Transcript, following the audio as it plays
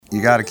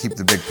you got to keep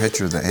the big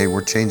picture that, hey,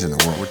 we're changing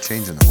the world. We're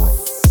changing the world.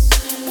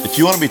 If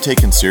you want to be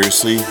taken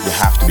seriously, you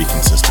have to be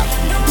consistent.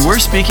 We're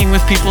speaking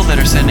with people that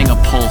are sending a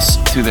pulse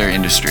to their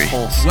industry.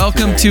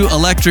 Welcome to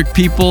Electric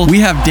People. We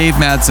have Dave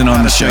Madsen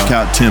on the show. Check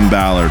out Tim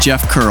Ballard,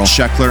 Jeff Curl,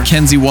 Scheckler,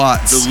 Kenzie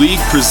Watts. The League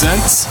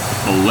presents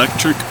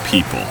Electric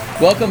People.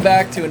 Welcome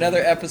back to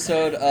another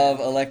episode of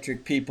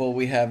Electric People.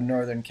 We have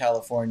Northern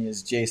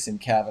California's Jason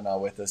Kavanaugh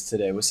with us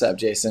today. What's up,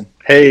 Jason?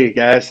 Hey,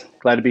 guys.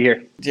 Glad to be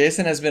here.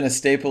 Jason has been a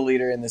staple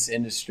leader in this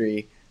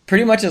industry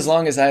pretty much as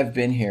long as I've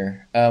been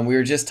here. We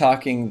were just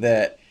talking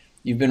that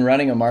you've been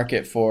running a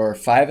market for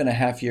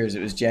 5.5 years.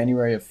 It was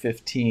January of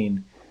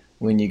 15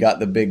 when you got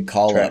the big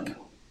call up.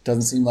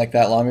 Doesn't seem like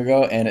that long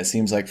ago, and it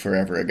seems like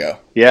forever ago.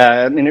 Yeah,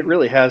 I mean, it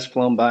really has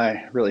flown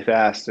by really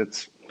fast.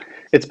 It's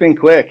been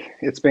quick.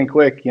 It's been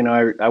quick. You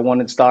know, I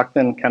wanted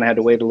Stockton, kind of had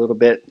to wait a little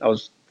bit. I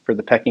was for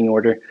the pecking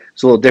order.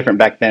 It's a little different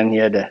back then.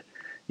 You had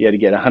to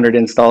get 100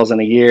 installs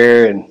in a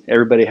year, and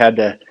everybody had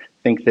to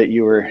think that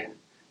you were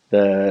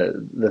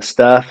the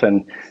stuff,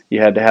 and you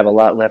had to have a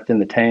lot left in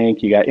the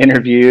tank. You got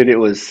interviewed. It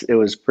was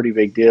a pretty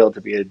big deal to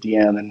be a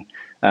DM, and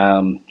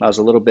I was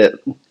a little bit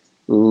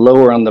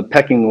lower on the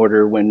pecking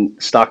order when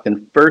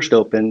Stockton first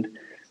opened,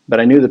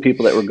 but I knew the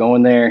people that were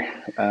going there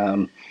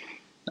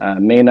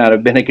may not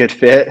have been a good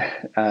fit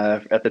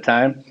at the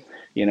time.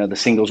 You know, the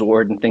singles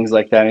award and things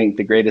like that ain't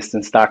the greatest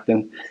in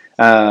Stockton,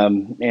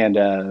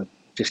 and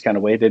just kind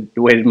of waited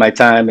my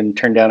time and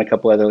turned down a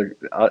couple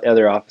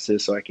other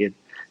offices so I could,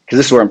 because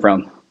this is where I'm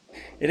from.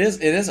 It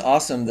is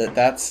awesome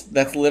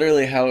that's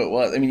literally how it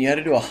was. I mean, you had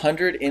to do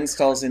 100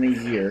 installs in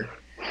a year,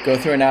 go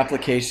through an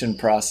application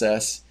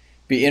process,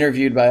 be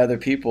interviewed by other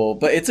people,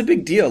 but it's a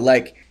big deal.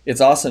 Like,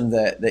 it's awesome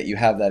that you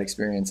have that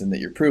experience and that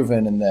you're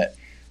proven, and that,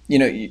 you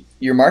know,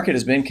 your market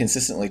has been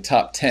consistently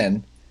top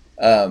 10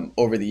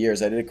 over the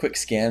years. I did a quick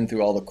scan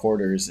through all the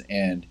quarters,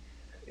 and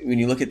when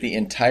you look at the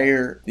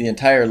entire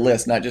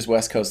list, not just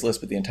West Coast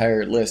list, but the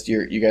entire list,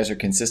 you guys are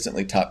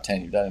consistently top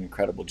 10. You've done an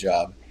incredible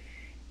job.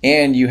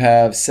 And you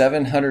have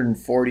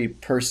 740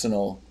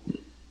 personal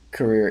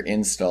career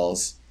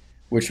installs,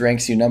 which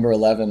ranks you number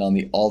 11 on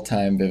the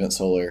all-time Vivint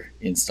Solar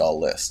install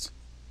list,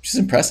 which is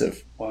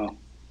impressive. Wow.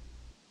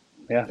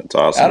 Yeah. That's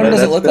awesome. Adam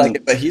doesn't look like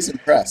it, but he's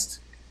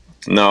impressed.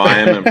 No, I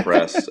am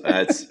impressed.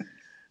 I'm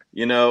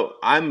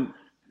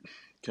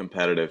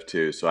competitive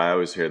too, so I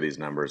always hear these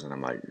numbers and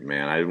I'm like,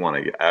 man, I want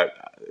to get.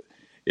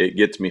 It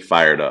gets me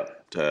fired up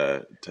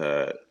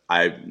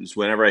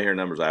whenever I hear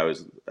numbers, I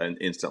always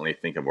instantly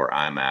think of where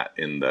I'm at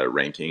in the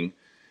ranking,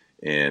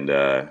 and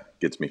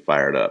gets me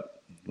fired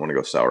up. I want to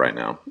go sell right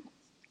now.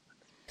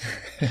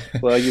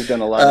 Well, you've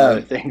done a lot of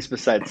other things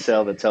besides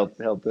sell that's helped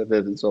the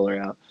Vivint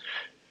Solar out.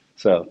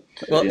 So,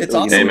 well, it's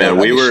awesome. Hey man,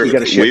 we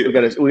got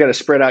to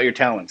spread out your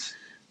talents.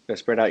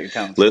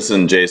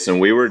 Listen, Jason,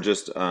 we were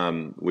just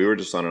on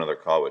another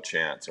call with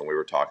Chance, and we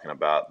were talking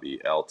about the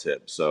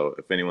LTIP. So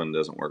if anyone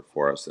doesn't work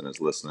for us and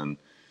is listening,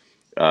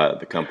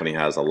 the company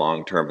has a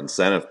long-term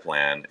incentive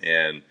plan,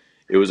 and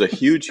it was a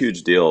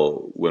huge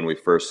deal when we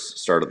first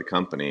started the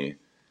company.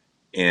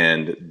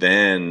 And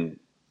then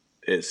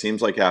it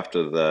seems like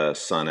after the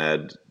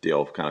SunEd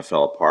deal kind of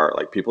fell apart,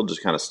 like people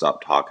just kind of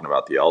stopped talking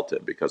about the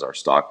LTIP because our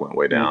stock went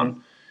way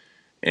down.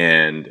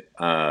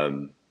 Mm-hmm.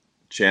 And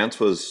Chance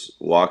was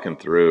walking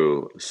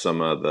through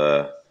some of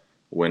the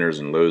winners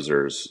and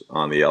losers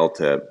on the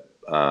LTIP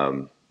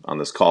on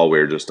this call we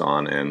were just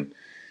on, and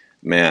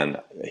man,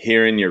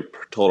 hearing your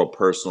total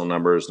personal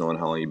numbers, knowing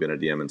how long you've been a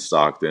DM in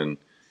Stockton,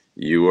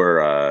 you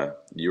were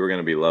going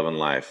to be loving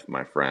life,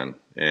 my friend.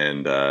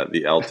 And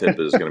the LTIP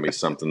is going to be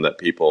something that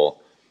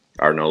people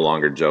are no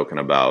longer joking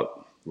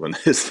about when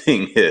this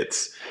thing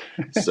hits.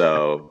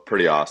 So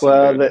pretty awesome.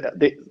 Well,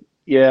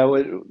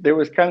 there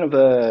was kind of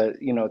a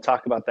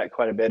talk about that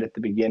quite a bit at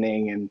the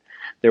beginning, and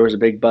there was a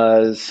big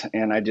buzz.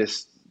 And I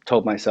just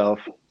told myself,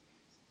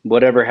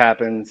 whatever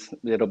happens,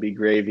 it'll be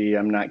gravy.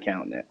 I'm not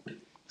counting it.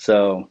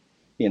 So.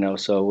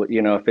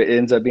 If it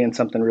ends up being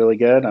something really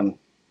good, I'm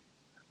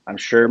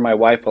sure my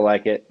wife will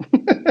like it.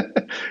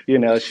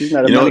 She's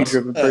not a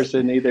money-driven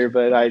person either,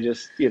 but I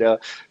just,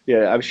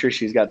 I'm sure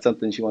she's got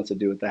something she wants to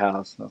do with the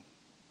house. So.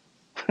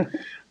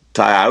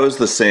 Ty, I was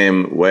the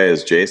same way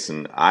as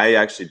Jason. I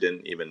actually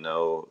didn't even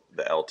know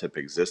the LTIP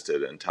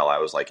existed until I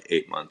was like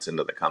 8 months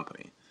into the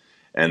company.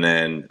 And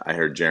then I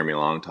heard Jeremy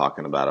Long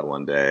talking about it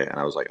one day, and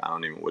I was like,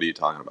 what are you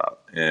talking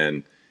about?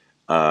 And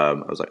I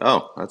was like,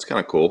 oh, that's kind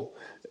of cool.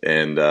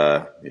 And,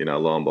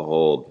 lo and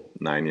behold,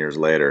 9 years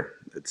later,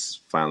 it's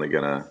finally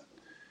gonna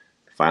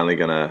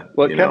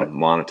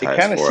monetize. It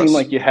kind of seemed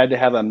like you had to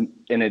have an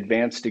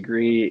advanced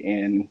degree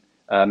in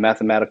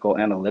mathematical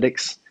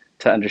analytics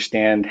to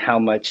understand how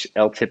much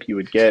LTIP you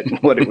would get and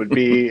what it would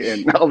be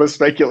and all the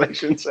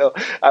speculation. So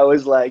I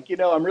was like,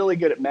 I'm really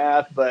good at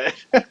math, but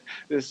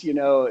this,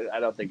 I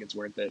don't think it's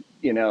worth it.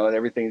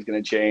 Everything's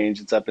going to change.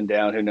 It's up and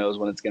down. Who knows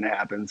when it's going to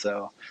happen.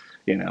 So,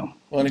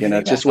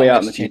 just way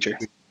out in the future.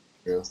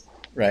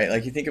 Right.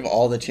 Like, you think of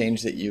all the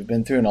change that you've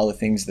been through and all the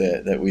things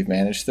that we've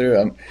managed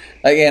through.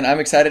 I'm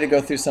excited to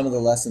go through some of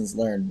the lessons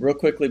learned real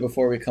quickly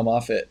before we come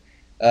off it.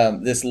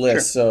 this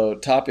list. So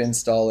top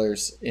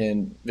installers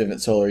in Vivint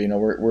Solar,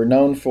 we're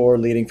known for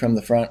leading from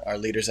the front. Our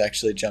leaders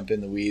actually jump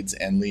in the weeds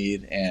and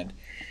lead, and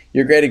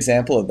you're a great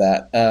example of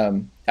that.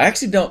 I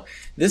actually don't.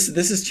 This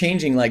is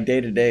changing like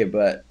day to day,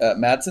 but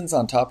Madsen's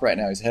on top right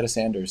now. He's ahead of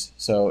Sanders.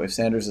 So if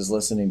Sanders is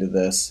listening to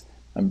this,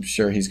 I'm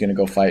sure he's going to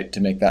go fight to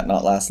make that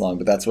not last long.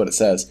 But that's what it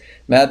says: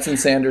 Madsen,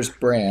 Sanders,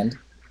 Brand,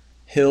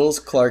 Hills,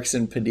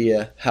 Clarkson,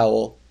 Padilla,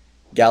 Howell,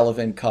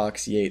 Gallivan,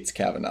 Cox, Yates,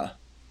 Kavanaugh.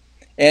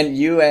 And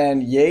you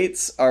and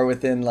Yates are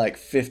within like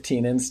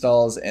 15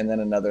 installs, and then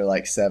another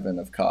like 7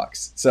 of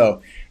Cox.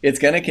 So it's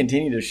going to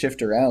continue to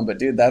shift around. But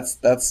dude,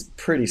 that's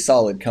pretty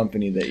solid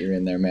company that you're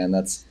in there, man.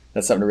 That's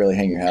something to really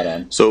hang your hat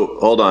on. So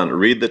hold on,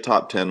 read the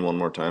top 10 one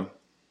more time.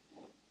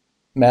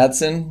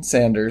 Madsen,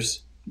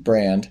 Sanders,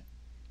 Brand,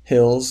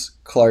 Hills,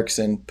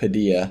 Clarkson,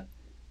 Padilla,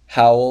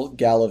 Howell,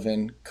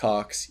 Gallivan,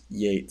 Cox,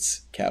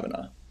 Yates,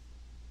 Kavanaugh.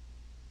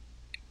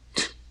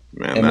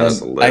 Man, And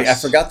that's a then list. I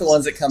forgot the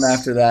ones that come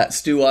after that.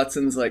 Stu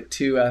Watson's like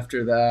 2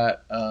 after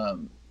that.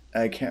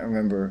 I can't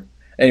remember.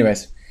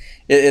 Anyways,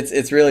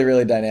 it's really,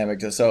 really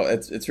dynamic. So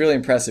it's really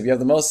impressive. You have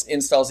the most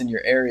installs in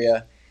your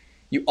area.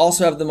 You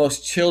also have the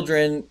most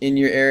children in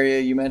your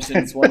area. You mentioned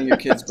it's one of your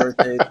kids'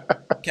 birthdays.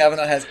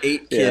 Kavanaugh has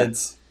 8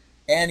 kids.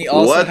 And he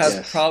also What? has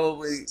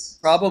Yes.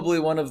 probably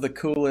one of the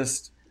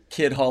coolest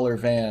kid hauler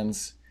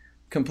vans,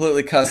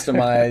 completely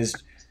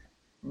customized.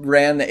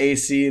 Ran the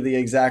AC the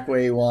exact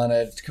way he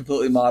wanted,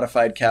 completely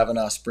modified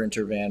Kavanaugh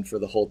Sprinter van for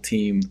the whole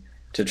team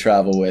to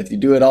travel with. You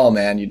do it all,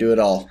 man. You do it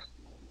all.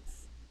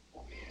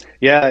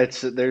 Yeah,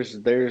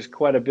 there's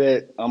quite a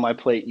bit on my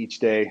plate each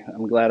day.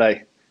 I'm glad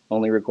I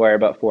only require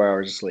about 4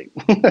 hours of sleep.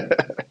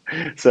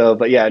 So,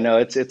 but yeah, no,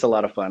 it's a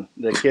lot of fun.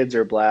 The kids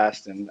are a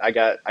blast, and I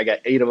got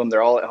 8 of them.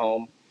 They're all at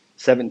home,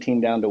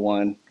 17 down to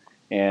 1,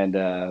 and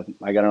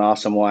I got an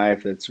awesome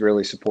wife that's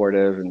really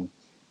supportive, and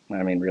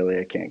I mean, really,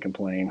 I can't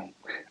complain.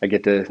 I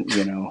get to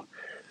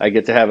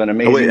have an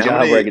amazing how job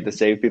many- where I get to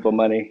save people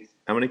money.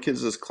 How many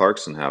kids does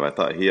Clarkson have? I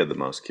thought he had the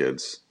most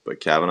kids, but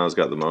Kavanaugh's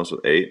got the most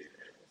with 8.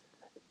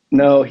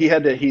 No, he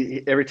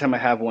every time I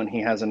have one, he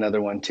has another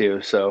one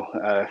too. So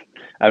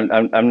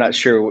I'm not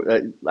sure.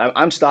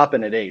 I'm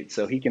stopping at 8,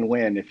 so he can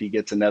win if he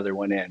gets another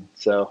one in.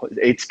 So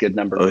 8's a good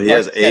number. Oh, he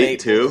has Clark's got 8 8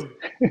 too?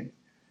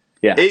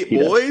 Yeah, 8 he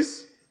does.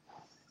 boys?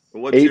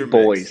 What's 8 your mix,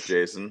 boys.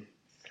 Jason?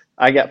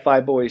 I got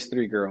 5 boys,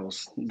 3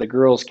 girls. The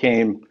girls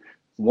came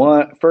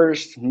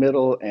first,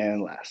 middle,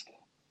 and last.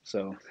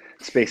 So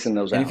spacing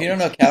those And out. if you don't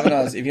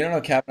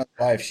know Kavanaugh's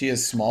wife, she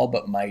is small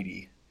but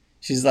mighty.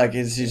 She's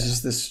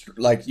just this,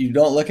 like, you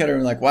don't look at her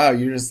and like, wow,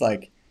 you're just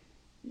like,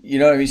 you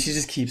know what I mean? She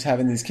just keeps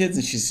having these kids,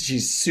 and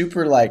she's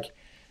super, like,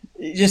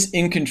 just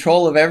in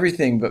control of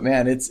everything. But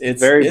man, it's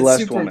Very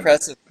blessed super woman.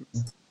 impressive.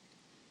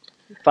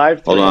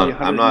 5'3", Hold on,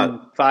 I'm not-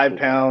 105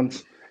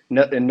 pounds,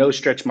 and no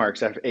stretch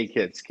marks after 8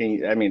 kids.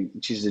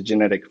 She's a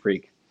genetic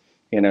freak.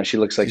 She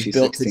looks like she's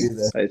built to 16. do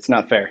this. It's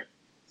not fair.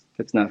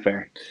 It's not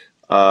fair.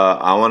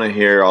 I want to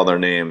hear all their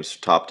names,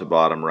 top to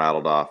bottom,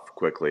 rattled off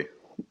quickly.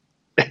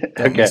 Don't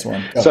Okay. miss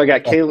one. Go. So I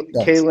got Go.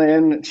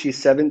 Kaylin, she's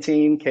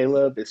 17.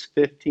 Caleb is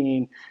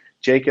 15.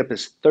 Jacob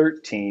is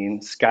 13.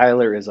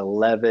 Skylar is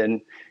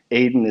 11.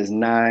 Aiden is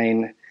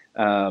 9.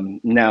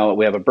 Now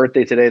we have a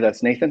birthday today.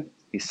 That's Nathan.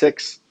 He's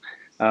 6.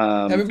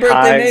 Happy birthday,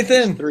 Ty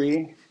Nathan. is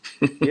 3.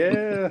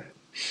 Yeah.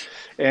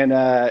 And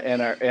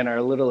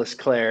our littlest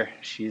Claire,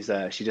 she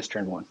just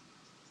turned 1.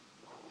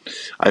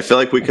 I feel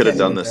like we could have can't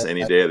done even this bet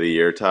any that. day of the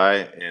year, Ty,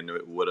 and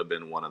it would have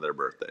been one of their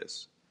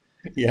birthdays.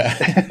 Yeah.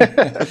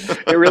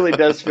 It really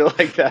does feel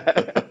like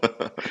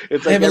that.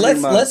 It's like Hey, but every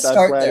month. let's That's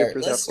start why I there.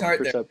 percep- Let's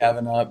start there, percep-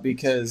 Kavanaugh,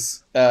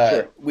 because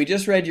Sure. we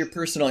just read your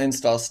personal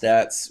install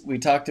stats. We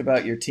talked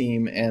about your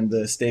team and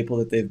the staple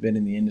that they've been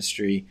in the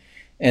industry.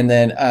 And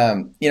then,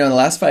 in the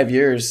last 5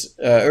 years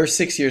or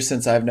 6 years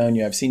since I've known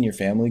you, I've seen your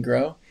family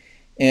grow.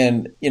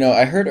 And,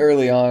 I heard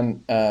early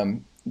on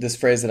this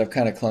phrase that I've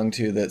kind of clung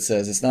to that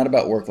says it's not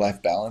about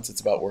work-life balance, it's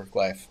about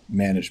work-life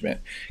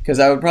management. Because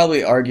I would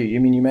probably argue,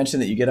 you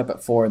mentioned that you get up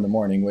at 4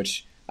 a.m,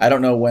 which I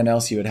don't know when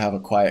else you would have a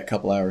quiet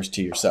couple hours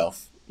to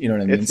yourself. You know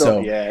what I mean?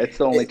 It's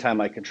the only time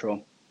I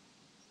control.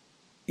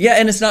 Yeah,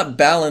 and it's not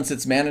balance,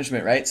 it's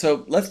management, right?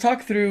 So let's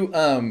talk through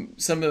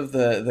some of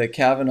the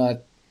Kavanaugh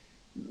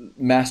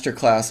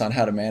masterclass on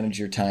how to manage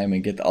your time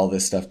and get all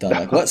this stuff done.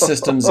 Like, what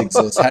systems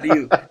exist? How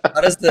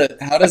does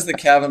the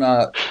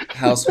Kavanaugh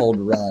household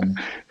run?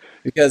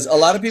 Because a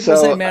lot of people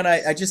So- say, man,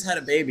 I just had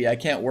a baby. I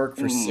can't work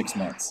for 6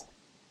 months.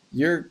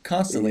 You're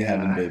constantly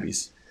having Yeah.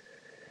 babies.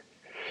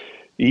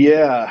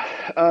 Yeah,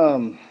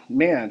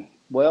 man.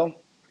 Well,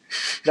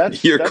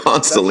 You're that's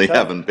constantly tough.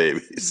 having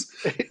babies.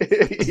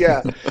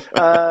 Yeah.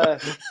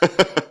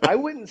 I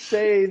wouldn't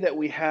say that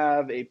we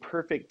have a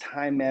perfect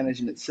time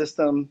management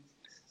system.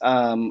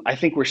 I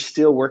think we're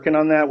still working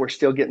on that. We're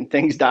still getting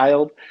things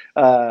dialed.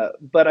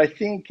 But I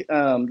think,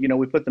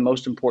 we put the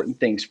most important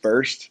things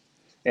first,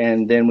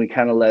 and then we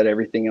kind of let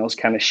everything else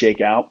kind of shake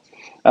out.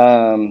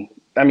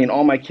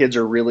 All my kids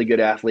are really good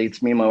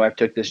athletes. Me and my wife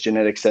took this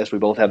genetics test. We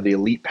both have the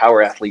elite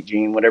power athlete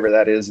gene, whatever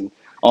that is. And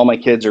all my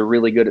kids are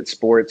really good at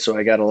sports, so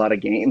I got a lot of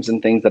games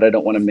and things that I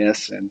don't want to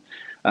miss. And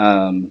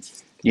and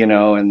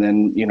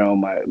then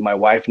my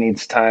wife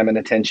needs time and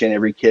attention.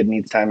 Every kid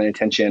needs time and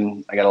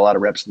attention. I got a lot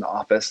of reps in the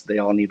office. They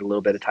all need a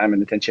little bit of time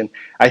and attention.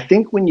 I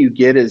think when you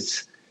get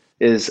as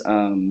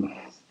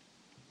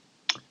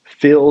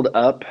filled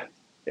up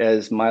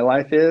as my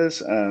life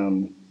is,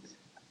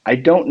 I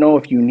don't know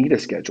if you need a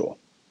schedule.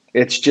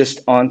 It's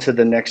just on to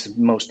the next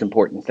most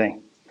important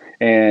thing,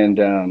 and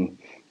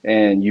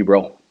you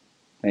roll,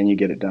 and you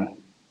get it done,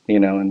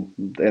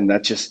 and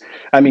that's just,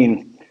 I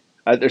mean,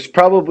 there's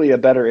probably a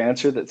better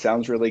answer that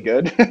sounds really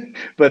good,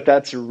 but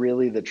that's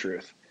really the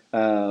truth.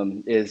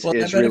 Is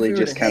really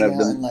just kind of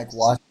and like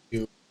watch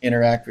you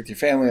interact with your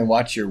family and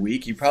watch your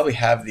week. You probably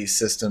have these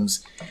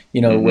systems,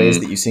 ways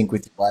that you sync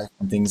with your wife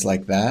and things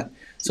like that.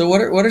 So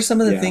what are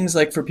some of the things,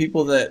 like, for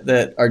people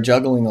that are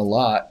juggling a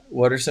lot?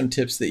 What are some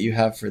tips that you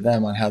have for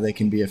them on how they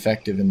can be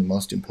effective in the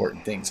most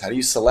important things? How do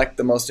you select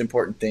the most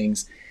important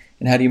things,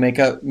 and how do you make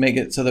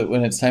it so that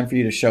when it's time for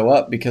you to show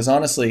up? Because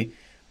honestly,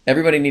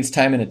 everybody needs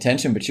time and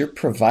attention, but you're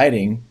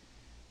providing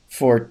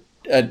for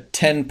a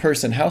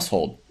 10-person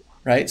household,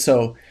 right?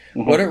 So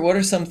what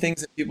are some things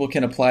that people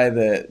can apply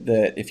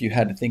that if you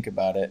had to think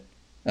about it,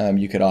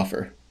 you could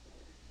offer?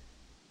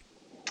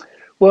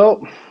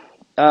 Well,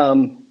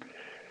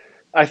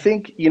 I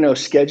think,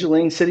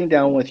 scheduling, sitting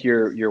down with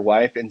your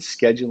wife and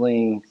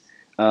scheduling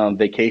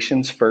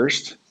vacations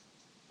first,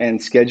 and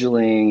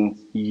scheduling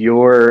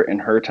your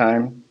and her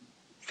time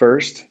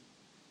first,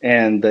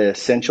 and the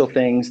essential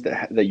things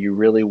that you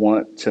really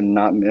want to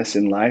not miss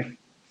in life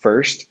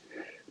first,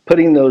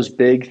 putting those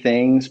big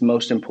things,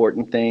 most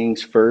important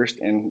things first,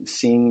 and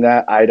seeing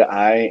that eye to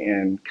eye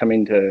and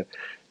coming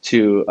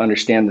to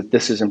understand that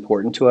this is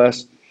important to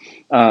us.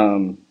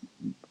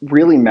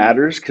 Really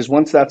matters, because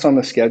once that's on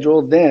the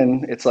schedule,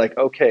 then it's like,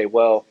 okay,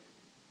 well,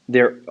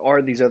 there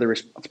are these other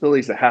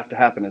responsibilities that have to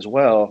happen as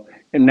well.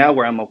 And now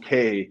where I'm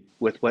okay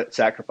with what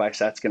sacrifice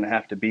that's going to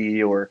have to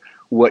be, or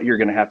what you're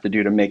going to have to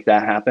do to make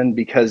that happen,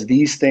 because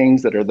these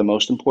things that are the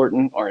most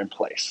important are in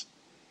place.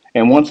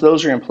 And once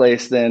those are in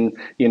place, then,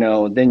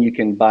 then you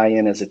can buy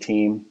in as a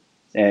team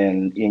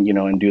and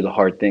do the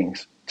hard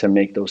things to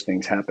make those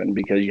things happen,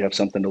 because you have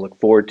something to look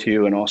forward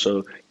to. And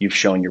also you've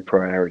shown your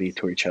priority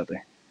to each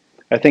other.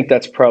 I think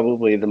that's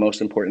probably the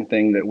most important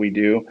thing that we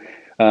do.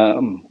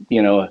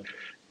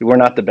 We're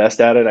not the best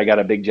at it. I got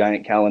a big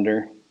giant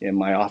calendar in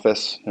my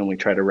office, and we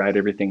try to write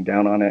everything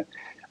down on it,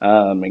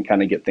 and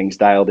kind of get things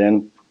dialed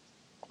in.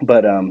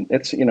 But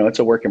it's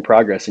a work in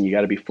progress, and you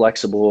got to be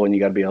flexible, and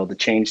you got to be able to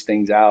change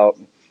things out,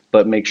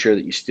 but make sure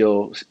that you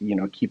still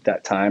keep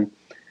that time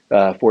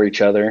for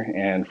each other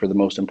and for the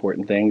most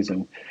important things,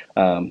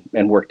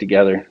 and work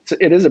together. So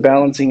it is a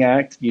balancing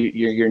act.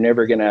 You're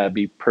never going to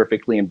be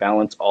perfectly in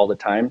balance all the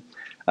time.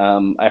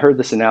 I heard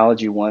this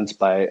analogy once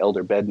by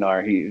Elder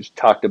Bednar. He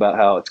talked about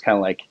how it's kind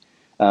of like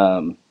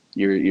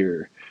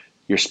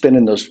you're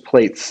spinning those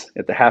plates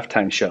at the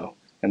halftime show,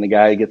 and the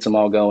guy gets them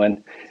all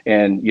going,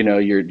 and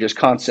you're just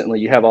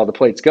constantly, you have all the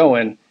plates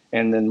going,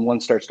 and then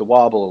one starts to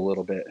wobble a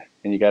little bit,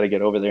 and you got to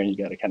get over there and you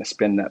got to kind of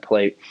spin that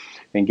plate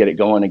and get it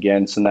going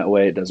again, so that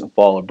way it doesn't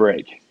fall or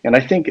break. And I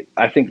think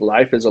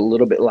life is a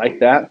little bit like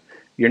that.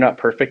 You're not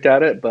perfect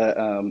at it, but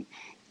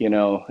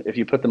if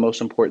you put the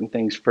most important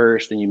things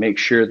first, and you make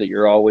sure that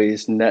you're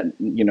always not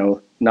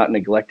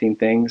neglecting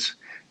things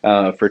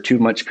for too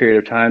much period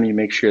of time, you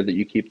make sure that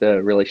you keep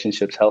the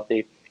relationships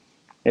healthy.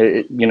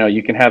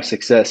 You can have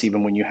success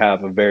even when you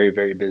have a very,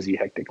 very busy,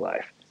 hectic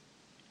life.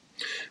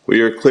 Well,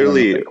 you're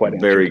clearly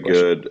very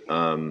good,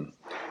 and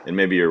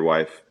maybe your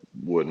wife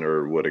wouldn't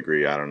or would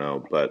agree. I don't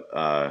know, but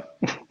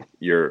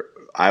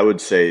I would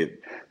say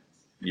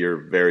you're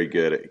very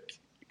good at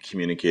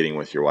communicating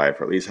with your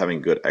wife, or at least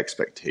having good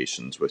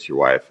expectations with your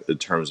wife in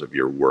terms of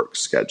your work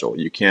schedule.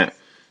 You can't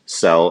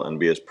sell and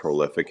be as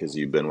prolific as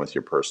you've been with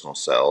your personal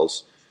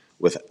sales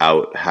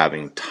without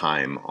having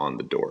time on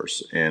the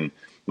doors. And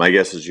my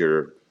guess is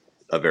you're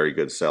a very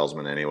good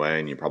salesman anyway,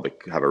 and you probably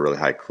have a really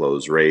high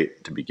close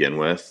rate to begin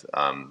with.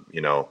 And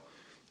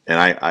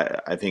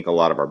I think a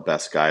lot of our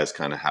best guys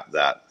kind of have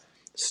that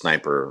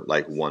sniper,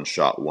 like one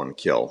shot, one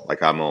kill.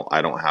 Like I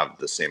don't have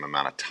the same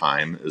amount of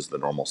time as the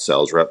normal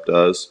sales rep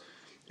does.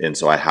 And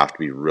so I have to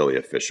be really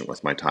efficient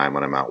with my time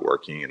when I'm out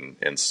working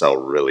and sell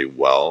really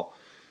well.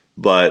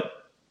 But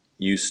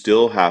you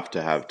still have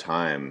to have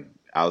time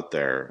out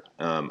there.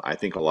 I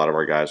think a lot of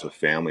our guys with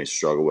families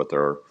struggle with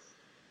their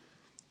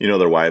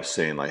wives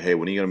saying like, hey,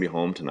 when are you going to be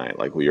home tonight?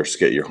 Like, well,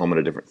 you're home at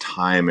a different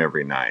time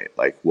every night.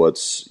 Like,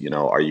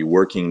 are you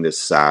working this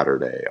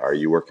Saturday? Are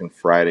you working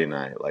Friday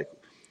night? Like,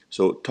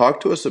 so talk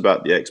to us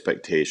about the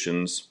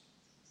expectations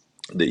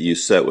that you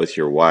set with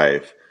your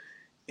wife,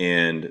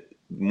 and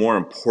more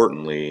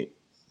importantly,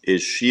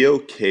 is she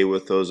okay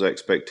with those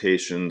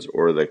expectations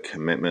or the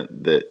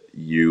commitment that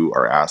you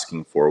are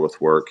asking for with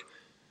work,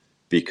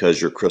 because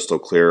you're crystal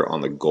clear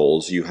on the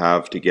goals you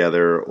have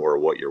together or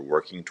what you're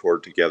working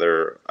toward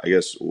together? I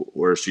guess,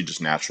 or is she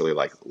just naturally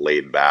like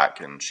laid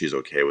back and she's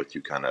okay with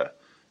you kind of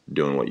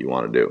doing what you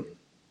want to do?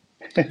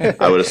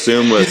 I would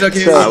assume with It's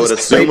okay. So- I would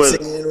assume with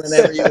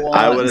whenever you want.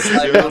 I would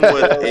Slide assume down with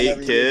whenever 8 you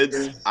need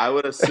kids, to. I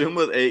would assume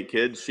with 8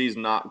 kids, she's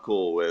not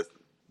cool with,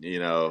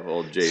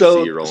 old JC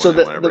So rolling so in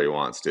whenever he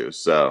wants to.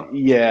 So,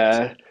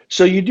 yeah.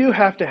 So you do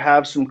have to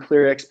have some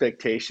clear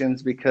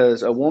expectations,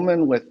 because a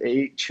woman with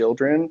 8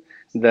 children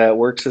that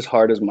works as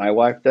hard as my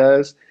wife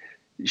does,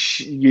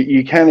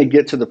 you kind of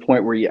get to the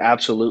point where you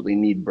absolutely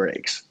need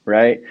breaks,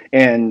 right?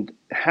 And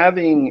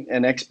having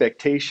an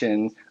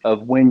expectation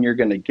of when you're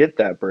going to get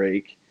that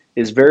break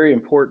is very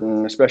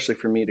important, especially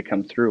for me to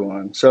come through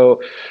on.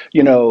 So,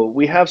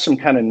 we have some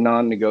kind of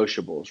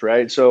non-negotiables,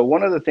 right? So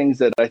one of the things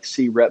that I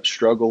see reps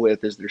struggle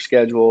with is their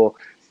schedule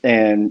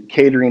and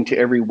catering to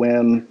every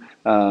whim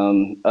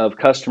of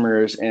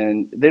customers.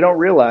 And they don't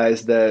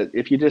realize that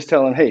if you just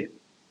tell them, hey,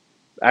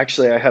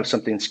 actually, I have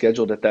something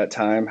scheduled at that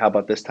time. How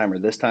about this time or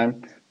this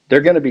time?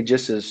 They're going to be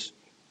just as,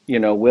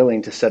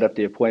 willing to set up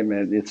the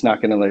appointment. It's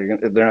not going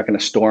to, they're not going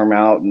to storm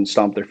out and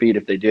stomp their feet.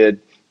 If they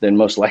did, then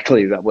most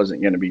likely that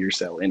wasn't going to be your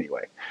sale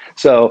anyway.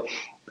 So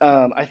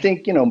I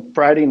think,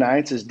 Friday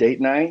nights is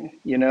date night,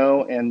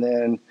 and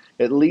then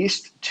at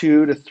least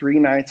 2 to 3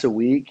 nights a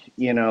week,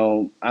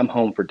 I'm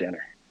home for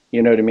dinner.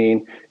 You know what I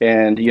mean?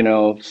 And,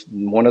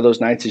 one of those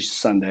nights is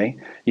Sunday,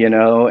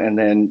 and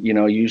then,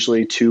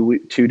 usually 2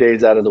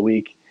 days out of the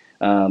week,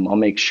 I'll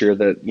make sure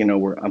that,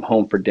 I'm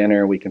home for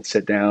dinner. We can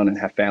sit down and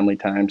have family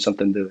time,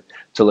 something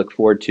to look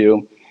forward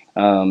to.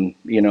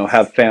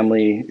 Have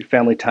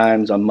family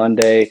times on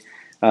Monday.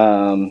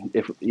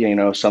 If,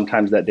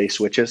 sometimes that day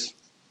switches,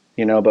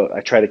 but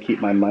I try to keep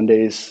my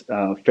Mondays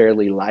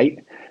fairly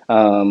light,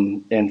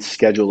 and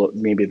schedule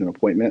maybe an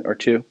appointment or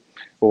two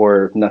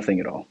or nothing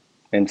at all,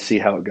 and see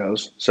how it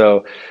goes.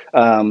 So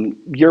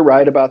you're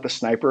right about the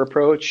sniper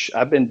approach.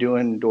 I've been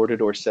doing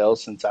door-to-door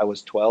sales since I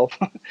was 12.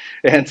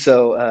 And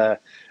so,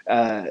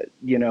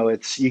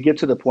 it's, you get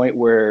to the point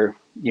where,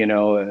 you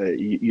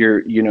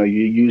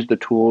use the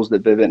tools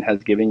that Vivint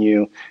has given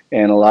you.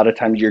 And a lot of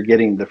times you're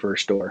getting the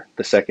first door,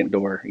 the second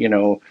door,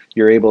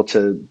 you're able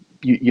to,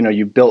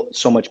 you built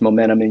so much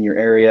momentum in your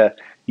area,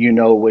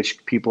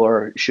 which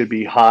people should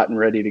be hot and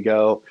ready to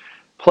go.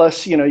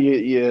 Plus, I've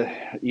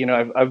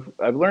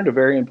learned a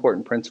very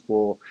important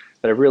principle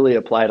that I've really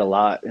applied a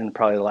lot in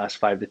probably the last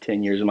 5 to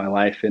 10 years of my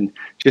life. And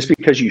just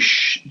because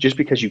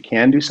you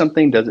can do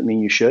something doesn't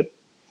mean you should.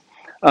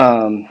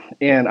 And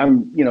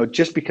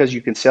just because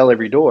you can sell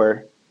every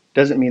door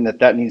doesn't mean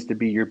that needs to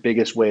be your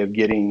biggest way of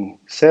getting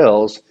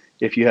sales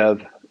if you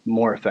have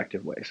more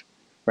effective ways,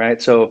 right?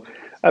 So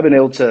I've been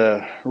able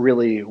to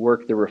really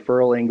work the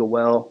referral angle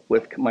well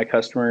with my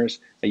customers.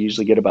 I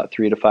usually get about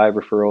 3 to 5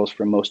 referrals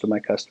from most of my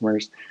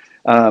customers.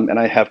 And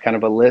I have kind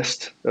of a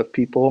list of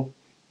people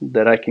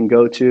that I can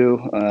go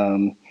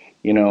to.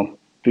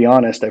 To be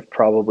honest, I've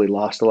probably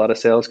lost a lot of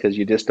sales because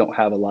you just don't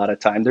have a lot of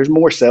time. There's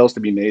more sales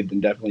to be made than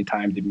definitely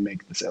time to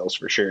make the sales,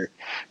 for sure.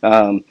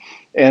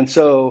 And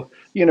so,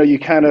 you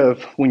kind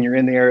of, when you're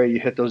in the area, you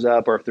hit those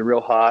up, or if they're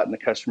real hot and the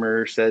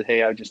customer said,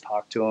 hey, I just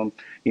talked to them,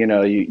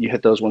 you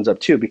hit those ones up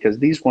too, because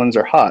these ones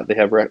are hot. They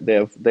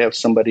have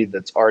somebody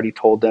that's already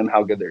told them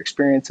how good their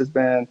experience has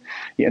been,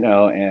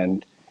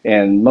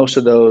 and most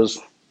of those,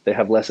 they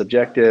have less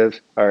objectives,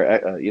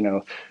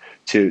 or,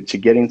 to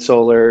getting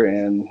solar,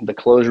 and the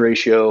close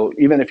ratio,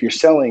 even if you're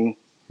selling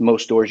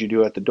most doors you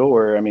do at the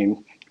door, I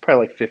mean,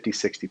 probably like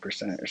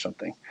 50-60% or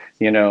something,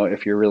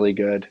 if you're really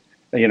good,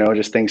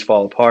 just things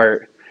fall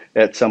apart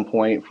at some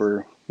point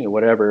for,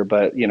 whatever,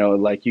 but,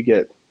 like you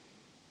get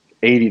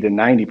 80 to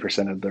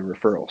 90% of the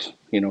referrals,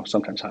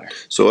 sometimes higher.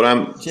 So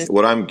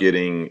what I'm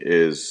getting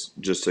is,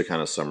 just to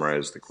kind of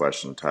summarize the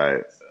question,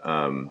 Ty,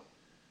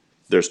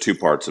 there's 2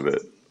 parts of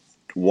it.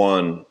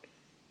 One,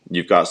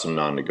 you've got some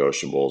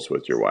non-negotiables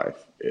with your wife,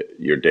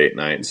 your date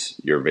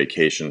nights, your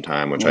vacation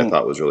time, which I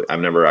thought was really, I've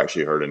never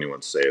actually heard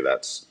anyone say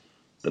that's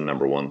the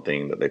number one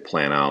thing that they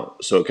plan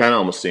out. So it kind of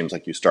almost seems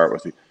like you start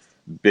with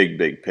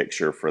big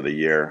picture for the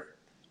year.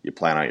 You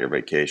plan out your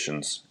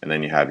vacations, and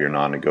then you have your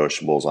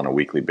non-negotiables on a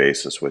weekly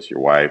basis with your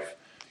wife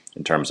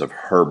in terms of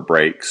her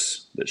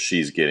breaks that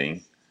she's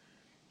getting,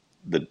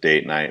 the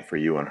date night for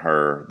you and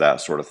her,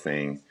 that sort of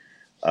thing.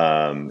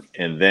 And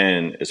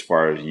then as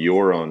far as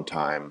your own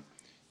time,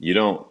 you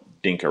don't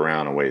dink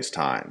around and waste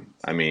time.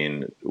 I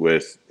mean,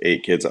 with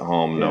 8 kids at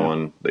home,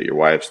 knowing that your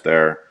wife's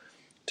there,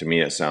 to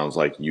me, it sounds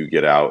like you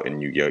get out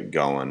and you get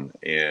going.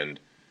 And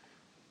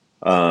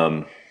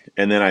then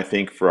I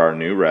think for our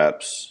new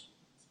reps,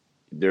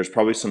 there's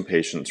probably some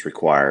patience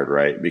required,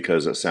 right?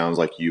 Because it sounds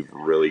like you've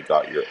really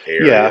got your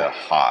area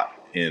hot.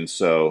 And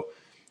so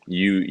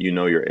you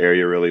know your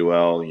area really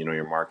well, you know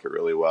your market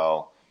really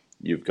well.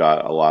 You've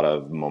got a lot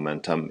of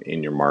momentum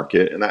in your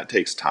market, and that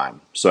takes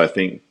time. So I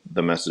think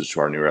the message to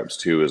our new reps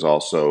too is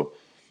also,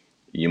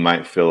 you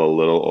might feel a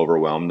little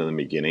overwhelmed in the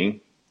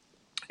beginning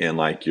and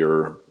like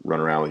you're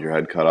running around with your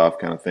head cut off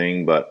kind of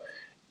thing, but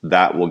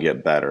that will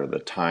get better. The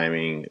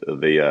timing,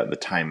 the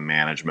time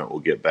management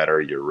will get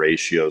better. Your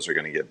ratios are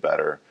going to get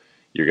better.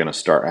 You're going to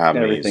start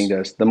having everything these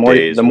does. The more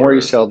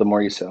you sell, the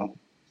more you sell.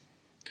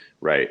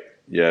 Right.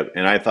 Yeah.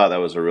 And I thought that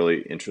was a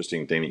really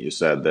interesting thing that you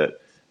said, that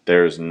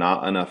there's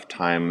not enough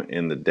time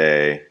in the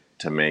day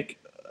to make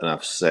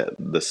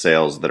the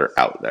sales that are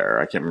out there.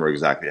 I can't remember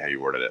exactly how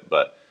you worded it,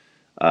 but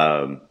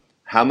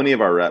how many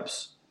of our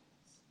reps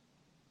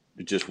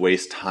just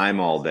waste time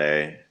all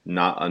day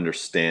not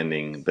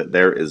understanding that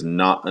there is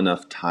not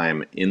enough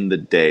time in the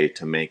day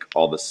to make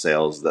all the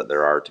sales that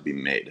there are to be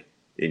made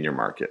in your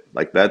market?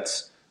 Like,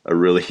 that's a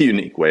really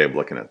unique way of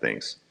looking at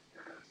things.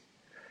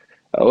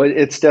 Oh,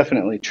 it's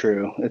definitely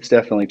true. It's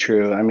definitely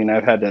true. I mean,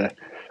 I've had to,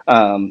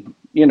 I've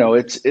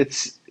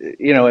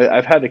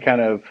had to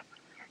kind of,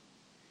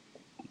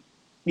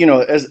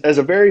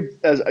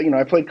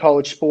 I played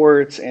college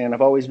sports and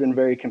I've always been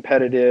very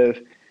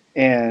competitive.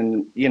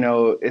 And,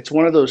 it's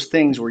one of those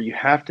things where you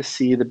have to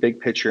see the big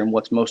picture and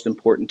what's most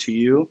important to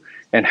you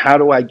and how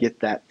do I get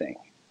that thing,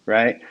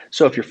 right?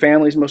 So if your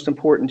family's most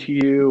important to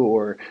you,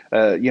 or,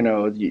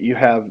 you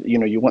have,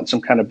 you want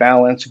some kind of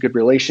balance, good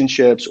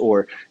relationships,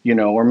 or,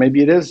 or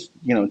maybe it is,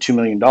 $2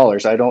 million,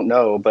 I don't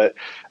know, but,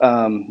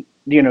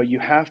 you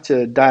have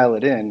to dial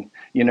it in.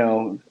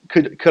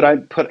 Could I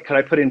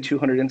put in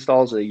 200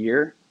 installs a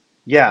year?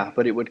 Yeah,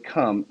 but it would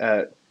come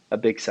at a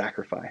big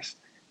sacrifice.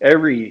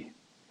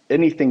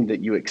 Anything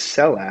that you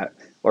excel at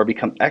or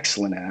become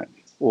excellent at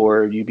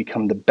or you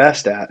become the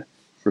best at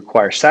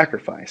requires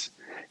sacrifice,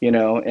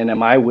 and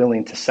am I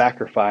willing to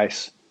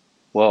sacrifice?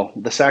 Well,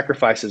 the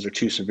sacrifices are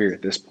too severe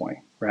at this point,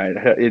 right?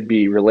 It'd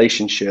be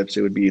relationships,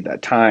 it would be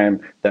that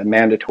time, that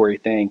mandatory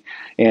thing.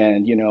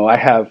 And, I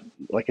have,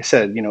 like I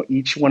said,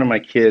 each one of my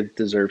kids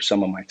deserves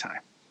some of my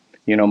time.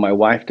 My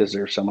wife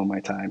deserves some of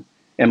my time,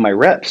 and my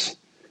reps,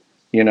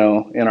 in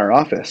our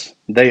office,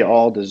 they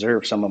all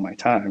deserve some of my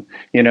time,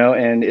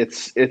 and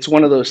it's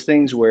one of those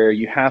things where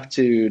you have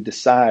to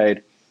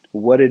decide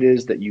what it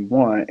is that you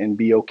want and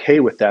be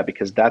okay with that,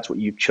 because that's what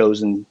you've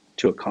chosen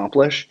to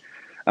accomplish.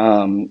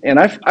 And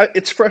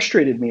it's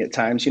frustrated me at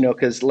times,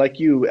 because like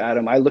you,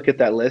 Adam, I look at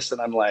that list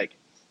and I'm like,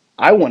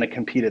 I want to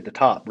compete at the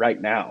top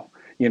right now.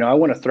 I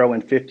want to throw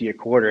in 50 a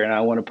quarter, and I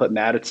want to put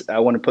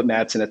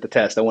Madsen at the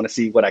test. I want to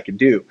see what I can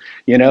do,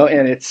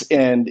 and it's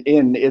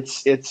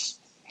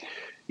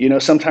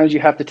sometimes you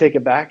have to take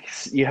it back.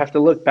 You have to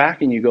look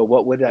back and you go,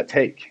 what would that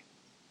take?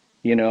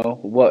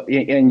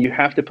 And you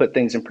have to put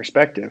things in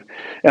perspective.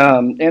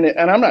 And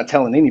I'm not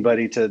telling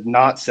anybody to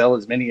not sell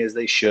as many as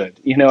they should.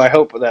 I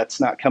hope that's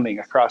not coming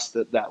across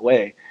that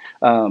way.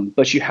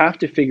 But you have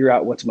to figure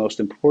out what's most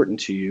important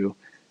to you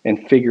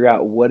and figure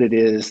out what it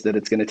is that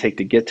it's going to take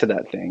to get to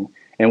that thing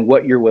and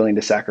what you're willing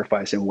to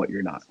sacrifice and what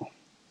you're not.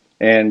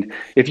 And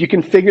if you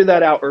can figure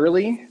that out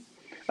early,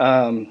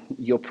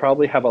 you'll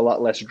probably have a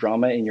lot less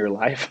drama in your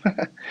life.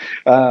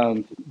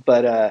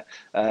 But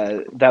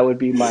that would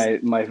be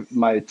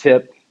my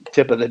tip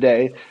of the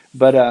day.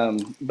 But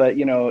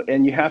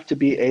and you have to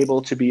be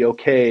able to be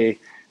okay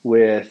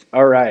with,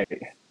 all right,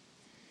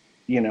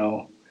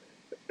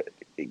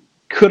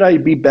 could I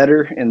be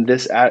better in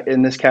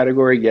this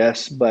category?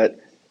 Yes, but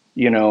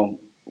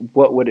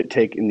what would it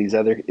take in these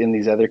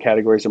other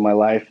categories of my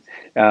life?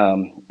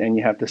 And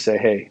you have to say,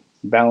 hey,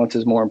 balance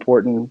is more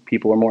important.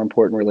 People are more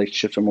important.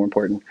 Relationships are more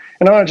important.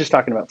 And I'm not just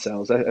talking about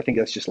sales. I think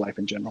that's just life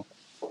in general.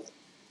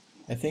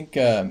 I think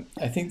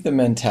the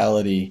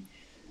mentality,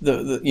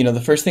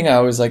 the first thing I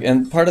always like,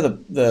 and part of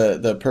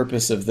the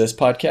purpose of this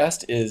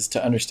podcast is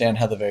to understand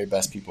how the very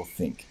best people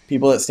think.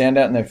 People that stand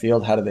out in their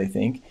field, how do they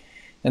think?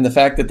 And the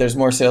fact that there's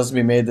more sales to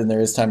be made than there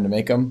is time to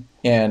make them.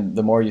 And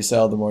the more you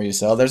sell, the more you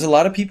sell. There's a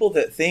lot of people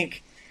that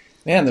think,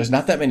 man, there's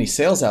not that many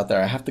sales out there.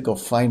 I have to go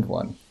find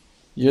one.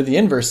 You're the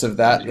inverse of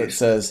that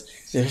says,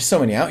 there's so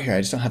many out here,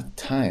 I just don't have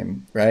the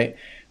time, right?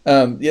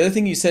 The other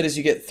thing you said is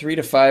you get 3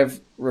 to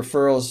 5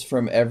 referrals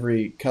from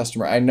every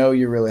customer. I know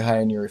you're really high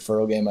in your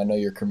referral game. I know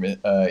your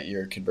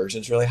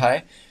conversion's really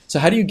high. So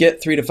how do you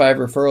get 3 to 5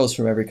 referrals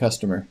from every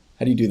customer?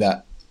 How do you do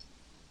that?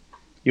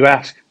 You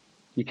ask.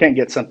 You can't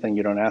get something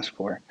you don't ask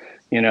for.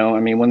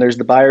 When there's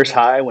the buyer's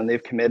high, when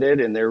they've committed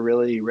and they're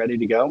really ready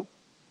to go,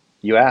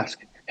 you ask,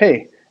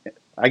 hey,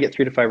 I get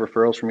 3 to 5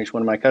 referrals from each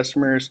one of my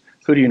customers.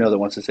 Who do you know that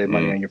wants to save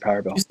money on your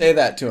power bill? You say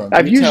that to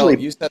them.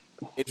 You set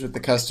the stage with the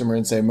customer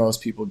and say,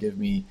 most people give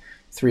me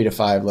 3 to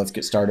 5. Let's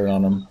get started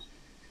on them.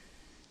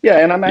 Yeah,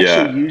 and I'm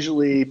actually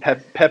usually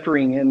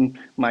peppering in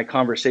my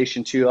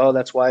conversation too. Oh,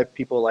 that's why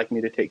people like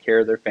me to take care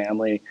of their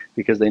family,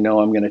 because they know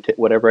I'm going to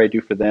whatever I do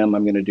for them,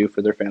 I'm going to do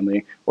for their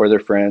family or their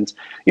friends.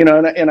 And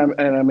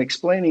I'm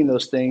explaining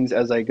those things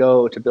as I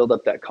go to build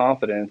up that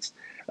confidence.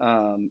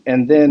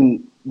 And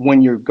then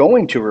when you're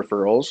going to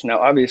referrals, now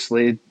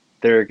obviously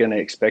they're going to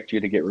expect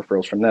you to get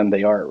referrals from them.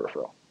 They are a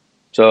referral.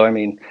 So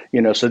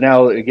so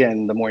now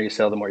again, the more you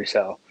sell, the more you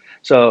sell.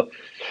 So,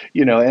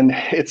 and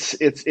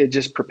it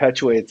just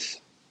perpetuates.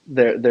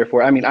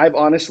 Therefore, I've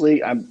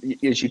honestly,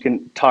 as you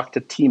can talk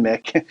to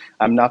T-Mick,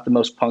 I'm not the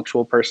most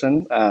punctual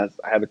person. I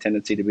have a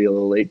tendency to be a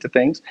little late to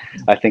things.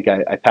 I think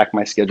I pack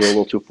my schedule a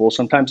little too full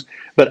sometimes.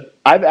 But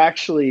I've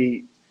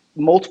actually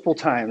multiple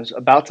times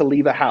about to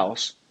leave a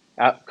house,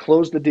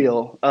 close the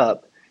deal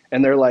up,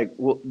 and they're like,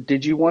 well,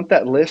 did you want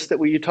that list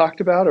that you talked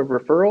about of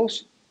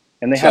referrals?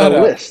 And they had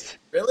a list.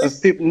 Really?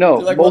 Of people, no,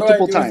 They're like,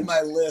 multiple what do I do with times.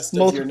 my list of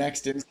your Multiple.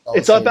 next install?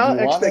 It's So do about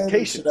you want it or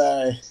expectations. should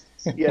I?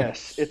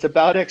 Yes, it's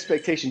about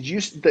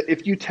expectations.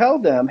 If you tell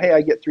them, "Hey,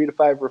 I get 3 to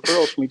 5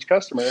 referrals from each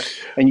customer,"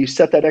 and you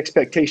set that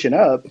expectation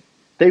up,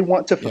 they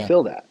want to Yeah.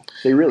 fulfill that.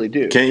 They really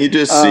do. Can't you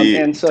just see,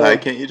 And Ty, so,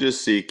 can't you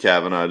just see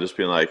Kavanaugh just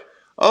being like,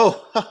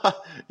 oh,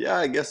 yeah,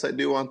 I guess I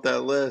do want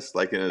that list,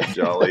 like in his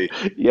jolly,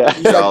 yeah,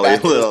 He's like jolly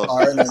back in his little,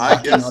 car and they're I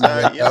knocking guess, on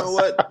the you know window.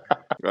 what?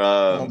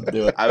 I'll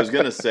do it. I was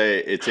gonna say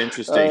it's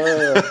interesting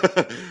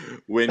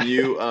when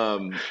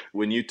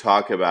you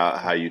talk about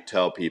how you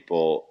tell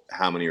people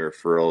how many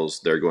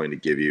referrals they're going to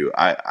give you.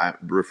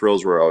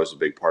 Referrals were always a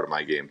big part of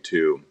my game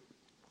too,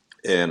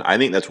 and I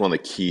think that's one of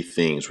the key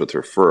things with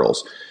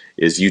referrals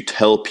is you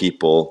tell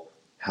people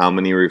how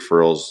many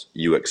referrals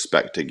you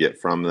expect to get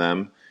from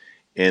them,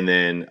 and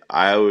then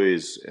I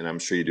always, and I'm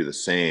sure you do the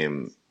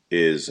same,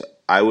 is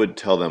I would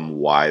tell them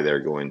why they're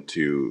going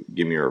to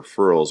give me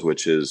referrals,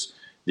 which is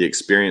the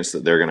experience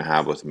that they're going to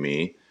have with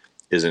me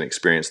is an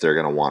experience they're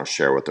going to want to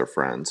share with their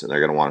friends, and they're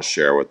going to want to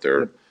share with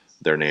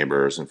their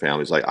neighbors and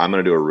families. Like, I'm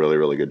going to do a really,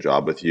 really good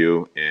job with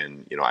you,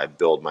 and I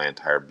build my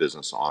entire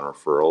business on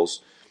referrals,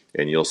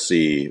 and you'll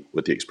see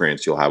with the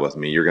experience you'll have with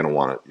me, you're going to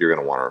want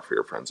to refer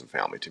your friends and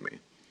family to me.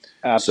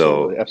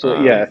 absolutely, So,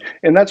 absolutely, yeah.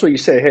 And that's what you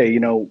say. Hey,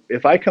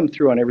 if I come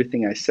through on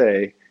everything I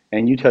say,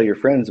 and you tell your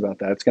friends about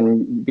that, it's going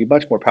to be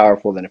much more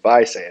powerful than if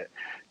I say it.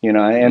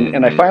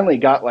 And I finally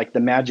got like the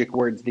magic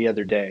words the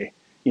other day.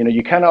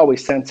 You kind of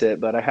always sense it,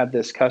 but I had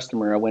this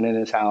customer. I went in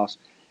his house,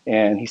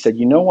 and he said,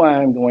 "You know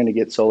why I'm going to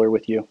get solar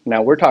with you?"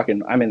 Now we're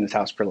talking. I'm in this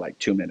house for like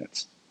 2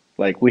 minutes.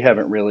 Like, we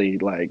haven't really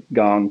like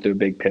gone through a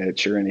big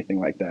pitch or anything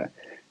like that.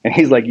 And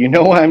he's like, "You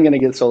know why I'm going to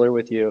get solar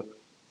with you?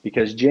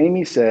 Because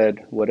Jamie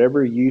said,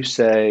 whatever you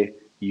say,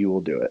 you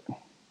will do it."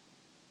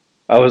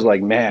 I was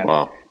like, man,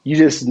 wow. you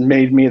just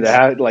made me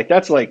like,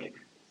 that's like,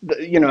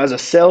 as a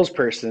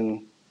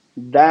salesperson,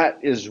 that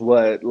is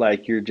what,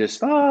 like, you're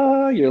just,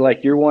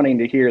 you're wanting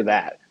to hear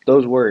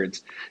those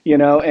words,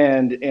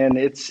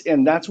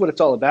 and that's what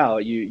it's all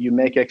about. You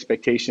make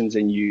expectations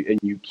and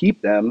you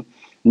keep them.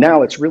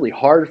 Now it's really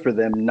hard for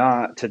them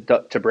not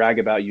to brag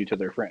about you to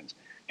their friends.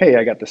 Hey,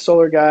 I got the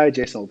solar guy.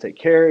 Jason will take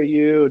care of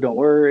you. Don't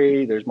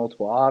worry. There's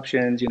multiple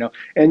options,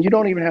 and you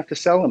don't even have to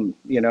sell them.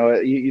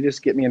 You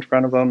just get me in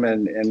front of them,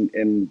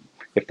 and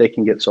if they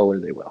can get solar,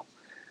 they will.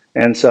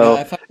 And so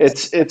Yeah, I find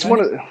it's one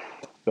of the,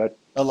 but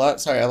a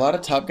lot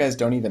of top guys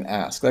don't even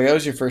ask. Like, that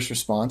was your first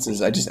response,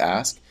 is I just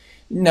ask.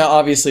 Now,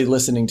 obviously,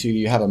 listening to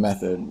you have a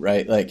method,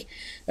 right? Like,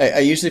 I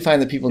usually find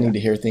that people need to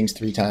hear things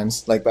 3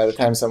 times. Like, by the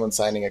time someone's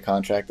signing a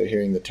contract, they're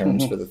hearing the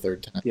terms for the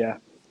 3rd time. yeah.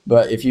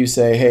 But if you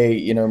say,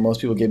 hey, most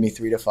people give me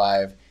 3 to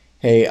 5.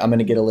 Hey, I'm going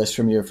to get a list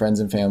from your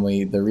friends and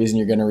family. The reason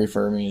you're going to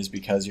refer me is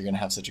because you're going to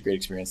have such a great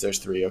experience. There's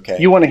 3, okay.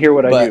 You want to hear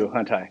what I do,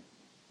 huh, Ty?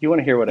 You want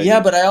to hear what I do? Yeah,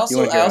 but I You also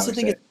wanna hear how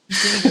think say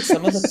it's interesting that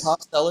some of the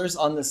top sellers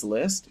on this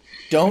list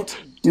don't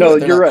do No,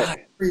 it. They're you're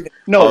like, right. "Ah,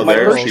 No, my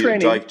there first she-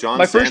 training, like John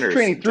my first Sanders.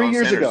 training 3 John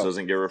years Sanders ago.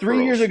 doesn't get referrals.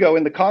 3 years ago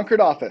in the Concord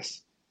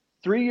office.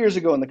 3 years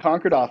ago in the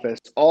Concord office,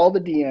 all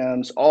the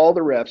DMs, all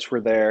the reps were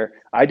there.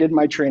 I did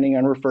my training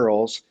on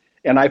referrals,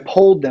 and I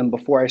polled them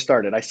before I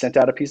started. I sent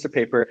out a piece of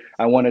paper.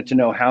 I wanted to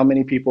know how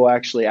many people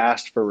actually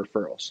asked for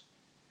referrals,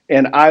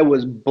 and I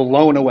was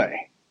blown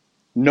away.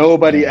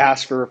 Nobody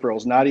asked for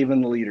referrals, not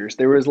even the leaders.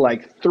 There was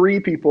like 3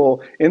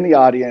 people in the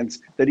audience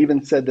that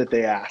even said that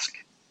they ask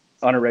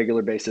on a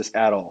regular basis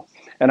at all.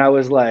 And I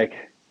was like,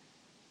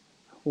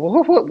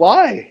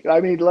 why?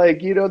 I mean,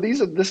 like,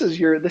 this is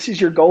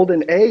your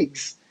golden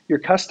eggs, your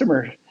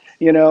customer.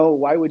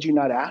 Why would you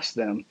not ask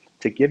them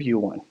to give you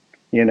one?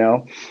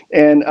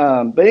 And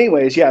but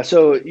anyways, yeah.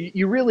 So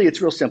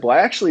it's real simple. I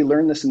actually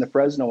learned this in the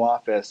Fresno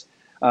office.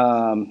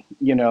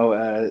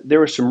 There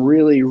were some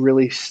really,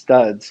 really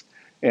studs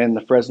in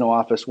the Fresno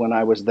office when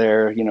I was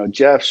there.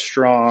 Jeff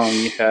Strong,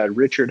 you had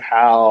Richard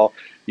Howell,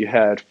 you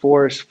had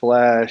Forrest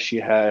Flesh,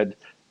 you had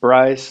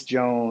Bryce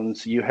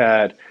Jones, you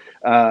had,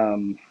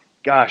 there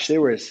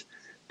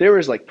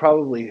was like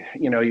probably,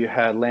 you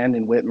had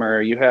Landon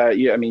Whitmer, you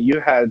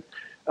had,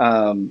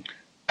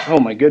 oh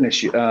my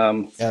goodness, his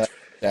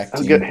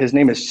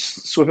name is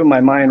slipping my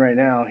mind right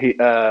now. He,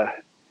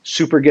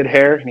 super good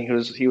hair, and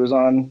he was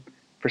on,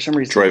 for some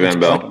reason, Troy Van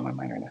Bell. slipping my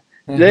mind right now.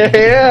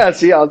 Yeah,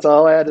 see, that's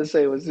all I had to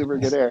say was super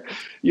good hair.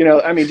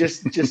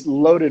 Just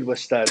loaded with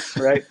studs,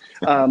 right?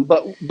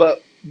 But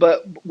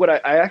what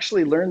I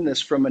actually learned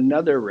this from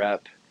another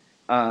rep.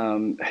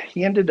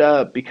 He ended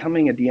up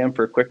becoming a DM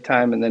for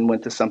QuickTime and then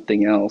went to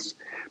something else.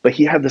 But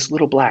he had this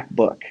little black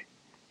book,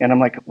 and I'm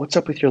like, "What's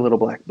up with your little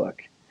black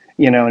book?"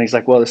 And he's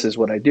like, "Well, this is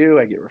what I do.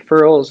 I get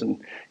referrals,"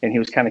 and he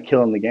was kind of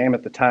killing the game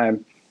at the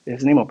time.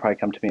 His name will probably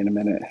come to me in a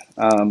minute.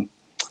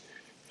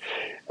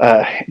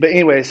 But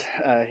anyways,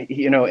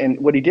 and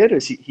what he did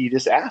is he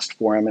just asked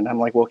for him, and I'm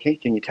like, well, okay,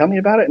 can you tell me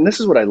about it? And this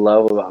is what I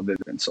love about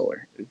Vivint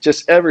Solar.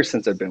 Just ever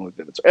since I've been with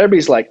Vivint Solar,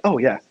 everybody's like, oh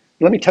yeah,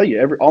 let me tell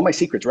you all my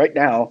secrets right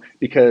now,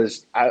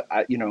 because I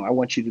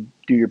want you to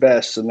do your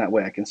best, and that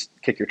way I can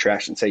kick your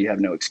trash and say you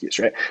have no excuse,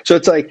 right? So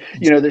it's like,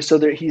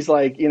 he's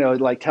like,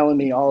 like telling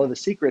me all of the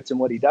secrets and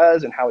what he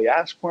does and how he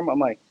asks for them. I'm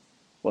like,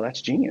 well,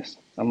 that's genius.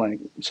 I'm like,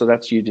 so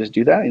that's, you just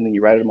do that and then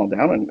you write them all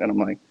down. And I'm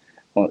like,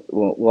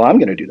 well, I'm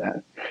going to do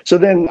that. So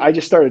then I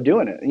just started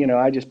doing it.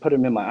 I just put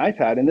them in my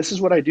iPad, and this is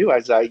what I do.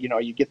 As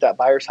you get that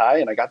buyer's high,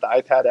 and I got the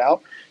iPad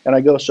out, and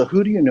I go, so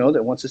who do you know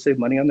that wants to save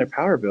money on their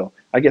power bill?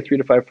 I get 3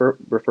 to 5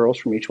 referrals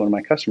from each one of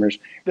my customers.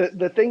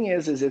 The thing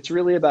is it's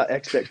really about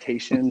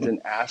expectations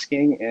and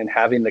asking and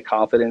having the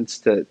confidence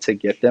to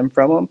get them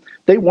from them.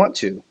 They want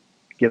to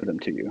give them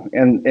to you,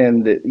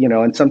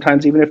 and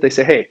sometimes even if they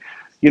say, hey,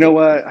 you know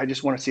what, I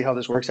just want to see how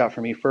this works out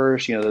for me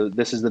first.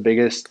 This is the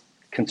biggest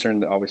concern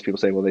that always people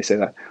say. Well, they say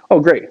that,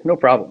 oh, great, no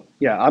problem.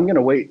 Yeah, I'm going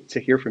to wait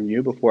to hear from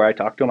you before I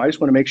talk to them. I just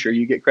want to make sure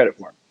you get credit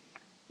for them.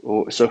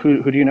 Well, so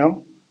who do you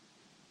know?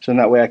 So in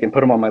that way I can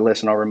put them on my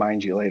list and I'll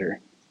remind you later,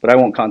 but I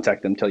won't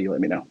contact them until you let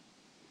me know.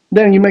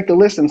 Then you make the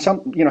list, and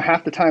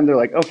half the time they're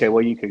like, okay,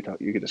 well, you could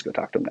just go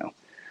talk to them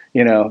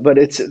now. But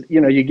it's,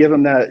 you give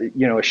them that,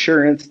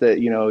 assurance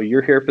that,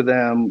 you're here for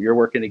them, you're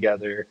working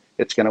together,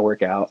 it's going to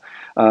work out.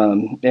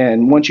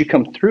 And once you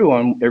come through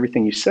on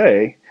everything you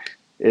say,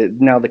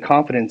 now the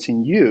confidence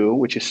in you,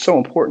 which is so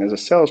important as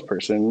a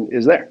salesperson,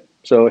 is there.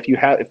 So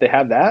if they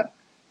have that,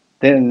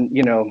 then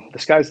the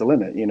sky's the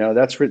limit.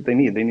 That's what they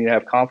need. They need to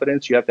have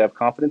confidence. You have to have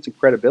confidence and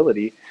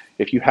credibility.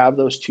 If you have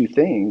those two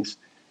things,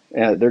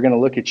 they're going to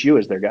look at you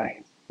as their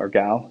guy or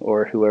gal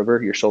or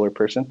whoever, your solar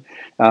person.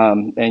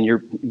 And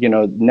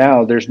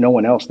now there's no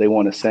one else they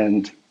want to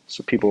send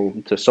people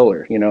to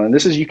solar.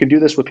 And you can do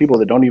this with people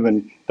that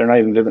they're not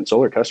even Vivint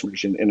Solar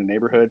customers in a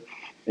neighborhood.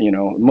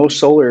 Most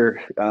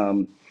solar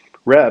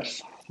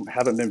reps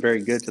haven't been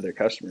very good to their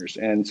customers,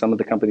 and some of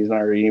the companies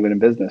aren't even in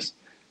business.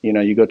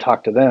 You go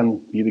talk to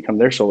them, you become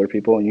their solar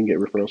people, and you can get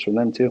referrals from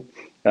them too.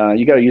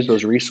 You got to use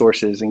those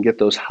resources and get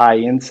those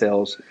high-end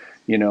sales,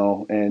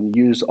 and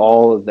use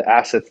all of the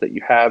assets that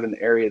you have in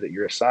the area that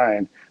you're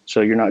assigned, so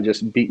you're not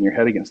just beating your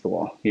head against the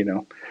wall.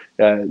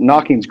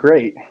 Knocking's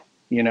great,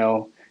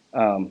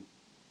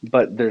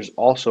 but there's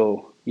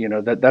also,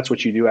 that's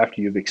what you do after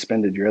you've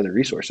expended your other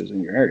resources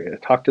in your area.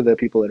 Talk to the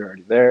people that are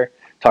already there,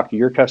 talk to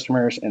your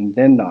customers, and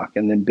then knock,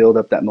 and then build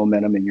up that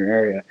momentum in your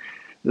area.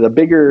 The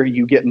bigger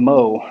you get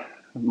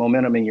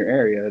momentum in your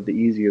area, the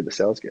easier the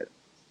sales get.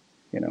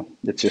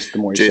 It's just the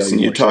more you Jason, sell,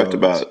 you talked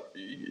about,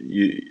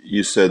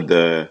 you said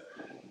the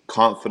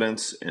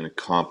confidence and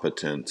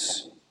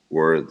competence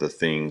were the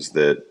things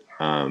that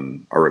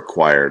are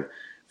required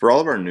for all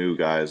of our new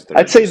guys. That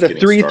I'd say the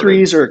three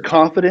threes are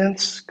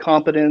confidence,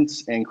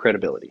 competence, and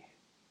credibility.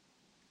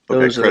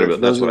 Those are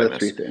the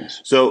 3 things.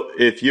 So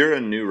if you're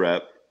a new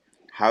rep,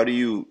 how do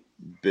you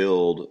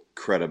build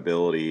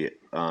credibility?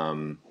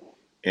 And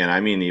I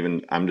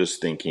mean, I'm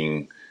just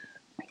thinking,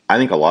 I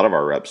think a lot of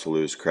our reps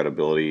lose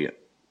credibility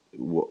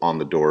on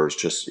the doors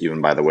just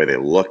even by the way they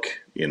look,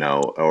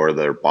 or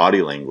their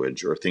body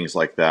language or things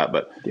like that.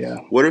 But yeah,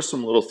 what are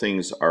some little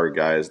things our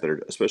guys that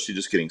are especially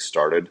just getting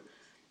started,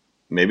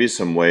 maybe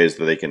some ways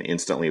that they can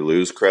instantly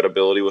lose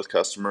credibility with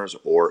customers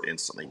or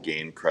instantly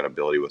gain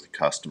credibility with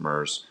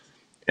customers?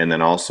 And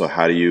then also,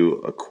 how do you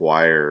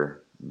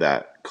acquire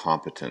that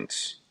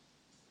competence?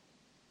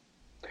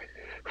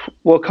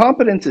 Well,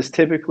 competence is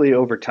typically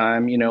over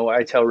time.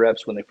 I tell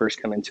reps when they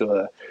first come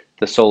into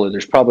the solar,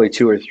 there's probably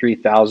 2,000 or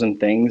 3,000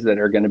 things that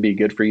are going to be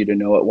good for you to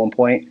know at one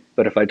point.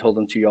 But if I told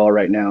them to you all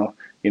right now,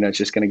 it's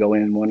just going to go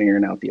in one ear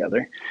and out the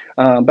other.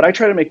 But I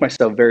try to make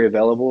myself very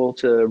available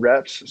to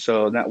reps.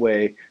 So that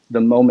way,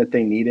 the moment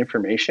they need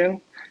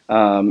information,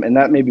 and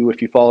that maybe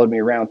if you followed me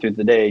around through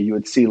the day, you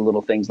would see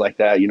little things like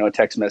that, a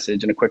text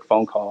message and a quick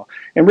phone call.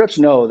 And reps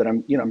know that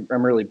I'm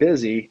really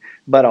busy,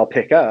 but I'll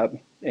pick up.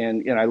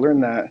 And I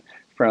learned that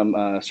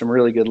from some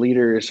really good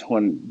leaders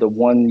when the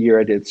 1 year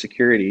I did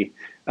security.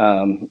 I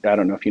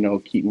don't know if you know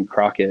Keaton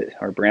Crockett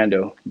or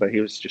Brando, but he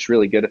was just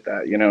really good at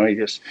that. He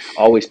just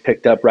always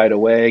picked up right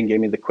away and gave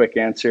me the quick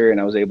answer, and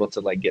I was able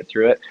to get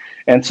through it.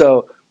 And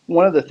so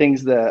one of the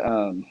things that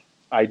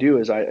I do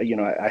is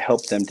I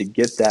help them to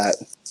get that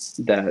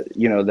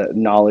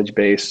knowledge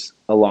base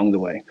along the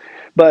way.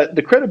 But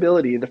the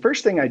credibility, the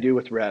first thing I do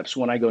with reps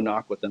when I go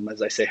knock with them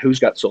is I say, who's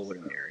got solar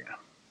in the area?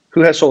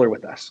 Who has solar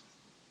with us?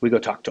 We go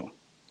talk to them.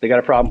 They got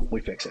a problem,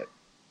 we fix it.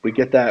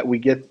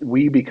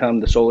 We become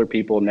the solar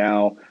people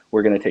now.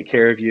 We're going to take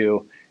care of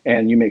you,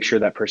 and you make sure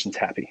that person's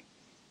happy.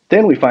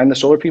 Then we find the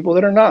solar people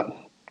that are not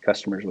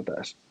customers with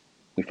us.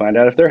 We find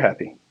out if they're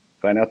happy,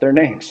 find out their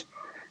names,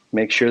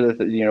 make sure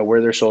that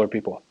we're their solar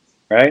people,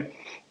 right?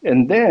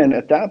 And then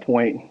at that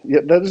point,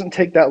 that doesn't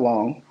take that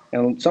long.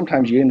 And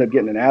sometimes you end up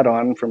getting an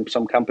add-on from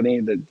some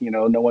company that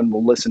no one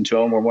will listen to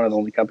them. We're one of the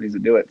only companies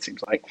that do it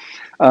seems like.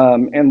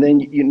 And then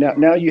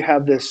now you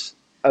have this.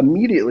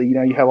 Immediately,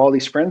 you have all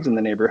these friends in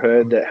the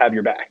neighborhood that have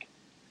your back,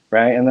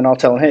 right? And then I'll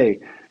tell them, hey,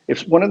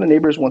 if one of the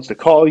neighbors wants to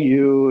call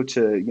you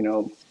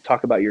to,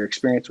 talk about your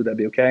experience, would that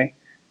be okay?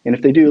 And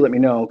if they do, let me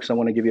know, because I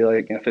want to give you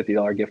a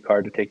 $50 gift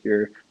card to take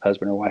your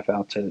husband or wife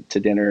out to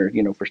dinner,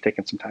 for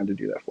taking some time to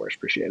do that for us.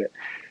 Appreciate it.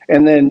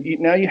 And then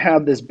now you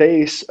have this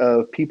base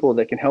of people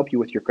that can help you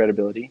with your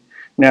credibility.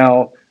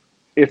 Now,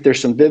 if there's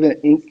some Vivint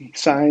ink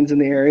signs in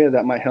the area,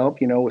 that might help,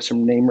 with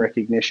some name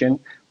recognition.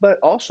 But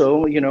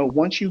also,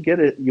 once you get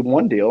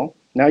one deal,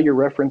 now you're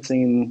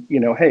referencing,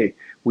 hey,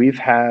 we've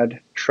had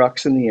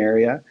trucks in the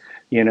area.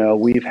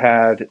 We've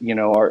had,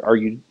 are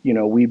you,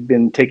 we've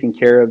been taken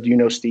care of. Do you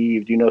know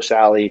Steve? Do you know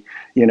Sally?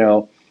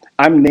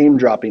 I'm name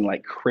dropping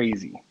like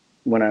crazy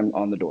when I'm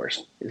on the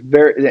doors.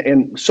 It's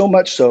and so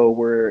much so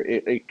where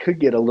it could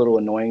get a little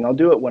annoying. I'll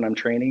do it when I'm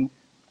training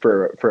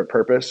for a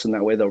purpose, and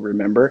that way they'll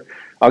remember.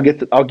 I'll get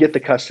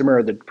the customer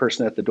or the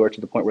person at the door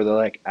to the point where they're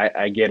like,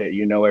 I get it,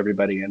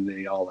 everybody and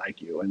they all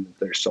like you and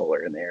there's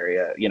solar in the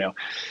area,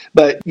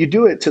 But you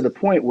do it to the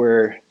point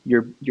where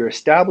you're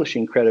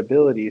establishing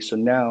credibility. So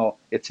now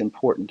it's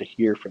important to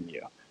hear from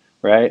you,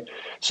 right?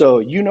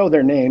 So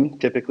their name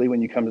typically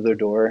when you come to their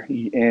door,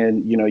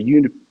 and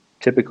you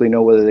typically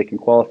know whether they can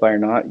qualify or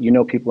not.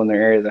 People in their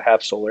area that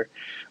have solar,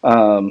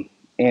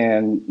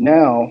 and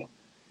now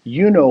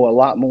a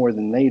lot more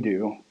than they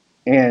do,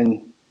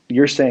 and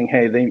you're saying,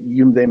 hey,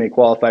 they may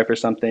qualify for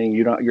something.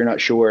 You're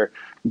not sure,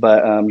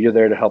 but you're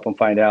there to help them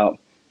find out.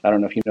 I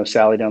don't know if you know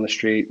Sally down the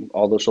street,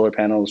 all those solar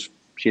panels.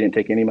 She didn't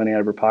take any money out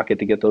of her pocket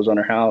to get those on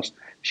her house.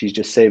 She's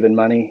just saving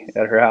money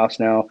at her house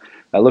now.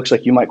 Looks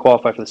like you might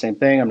qualify for the same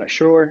thing. I'm not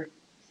sure,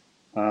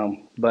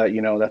 but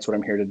that's what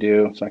I'm here to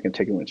do. So I can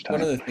take as much time.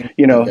 One of the things,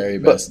 the very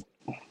best,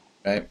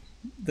 right?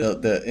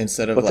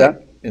 Instead of what's like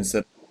that?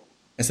 instead.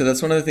 I said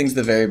that's one of the things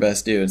the very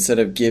best do. Instead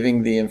of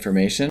giving the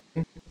information,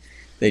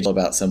 they tell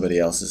about somebody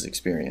else's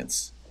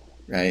experience,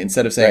 right?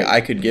 Instead of saying, Right. I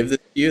could give this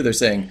to you, they're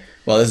saying,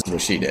 well, this is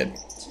what she did.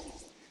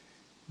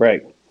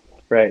 Right.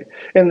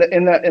 And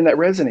that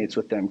resonates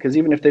with them, because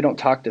even if they don't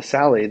talk to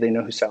Sally, they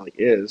know who Sally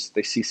is.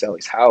 They see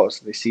Sally's house.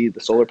 They see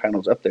the solar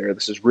panels up there.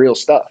 This is real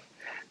stuff,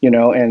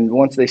 and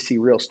once they see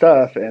real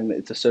stuff and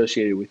it's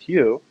associated with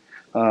you,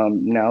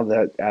 now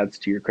that adds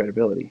to your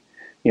credibility,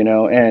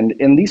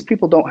 and these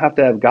people don't have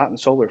to have gotten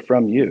solar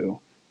from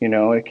you.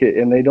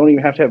 And they don't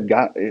even have to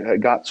have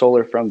got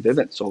solar from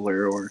Vivint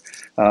Solar, or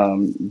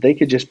they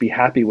could just be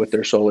happy with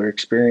their solar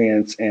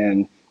experience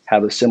and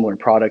have a similar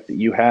product that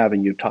you have,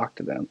 and you talk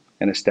to them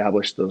and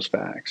establish those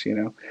facts.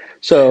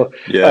 So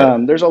Yeah.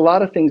 there's a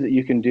lot of things that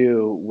you can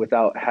do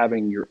without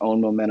having your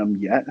own momentum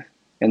yet,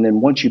 and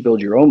then once you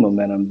build your own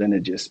momentum, then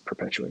it just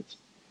perpetuates.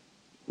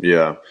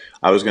 Yeah,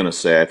 I was gonna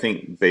say, I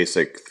think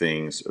basic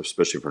things,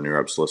 especially for new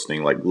reps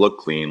listening, like look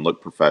clean,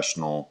 look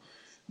professional,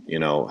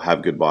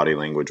 have good body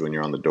language when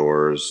you're on the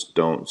doors,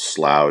 don't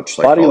slouch,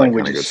 like Body all that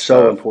language kind of is good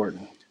so stuff.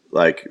 important.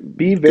 Like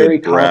Be very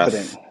good breath,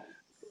 confident.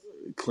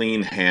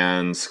 clean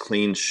hands,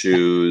 clean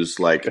shoes,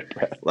 Good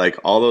breath. like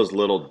all those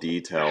little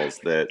details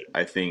that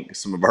I think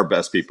some of our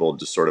best people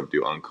just sort of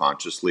do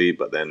unconsciously,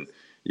 but then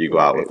you go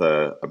out Right. with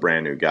a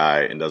brand new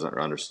guy and doesn't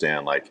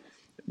understand, like,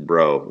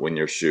 bro, when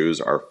your shoes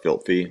are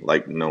filthy,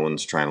 like no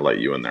one's trying to let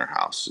you in their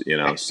house,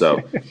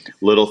 So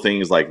little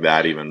things like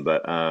that even.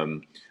 But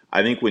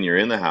I think when you're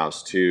in the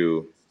house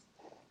too,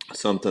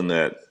 something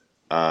that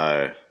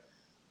I've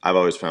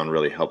always found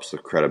really helps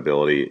with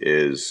credibility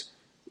is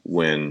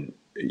when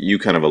you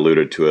kind of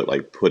alluded to it,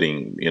 like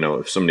putting,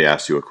 if somebody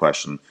asks you a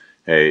question,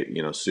 hey,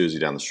 Susie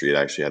down the street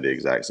actually had the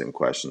exact same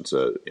question.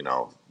 So,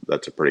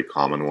 that's a pretty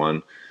common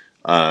one.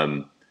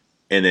 And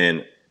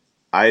then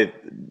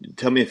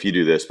tell me if you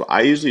do this, but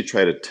I usually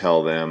try to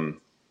tell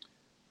them,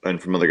 and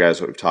from other guys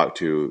that we've talked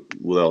to,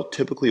 will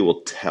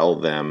tell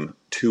them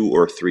 2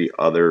 or 3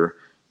 other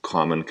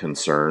common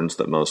concerns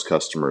that most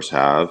customers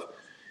have.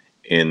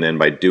 And then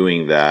by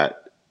doing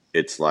that,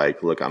 it's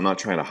like, look, I'm not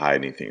trying to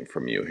hide anything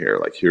from you here.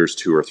 Like, here's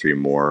 2 or 3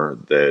 more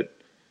that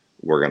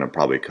we're going to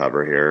probably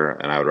cover here.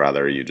 And I would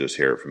rather you just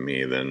hear it from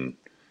me than,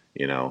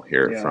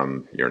 hear it Yeah.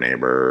 from your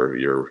neighbor, or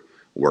your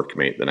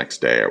workmate the next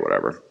day or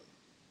whatever.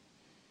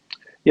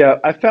 Yeah,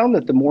 I found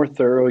that the more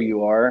thorough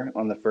you are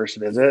on the first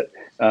visit,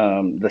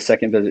 the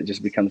second visit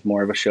just becomes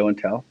more of a show and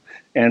tell.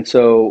 And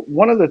so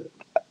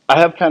I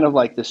have kind of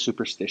like this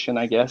superstition,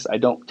 I guess. I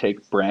don't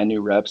take brand new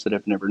reps that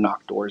have never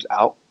knocked doors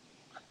out,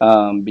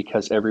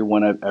 because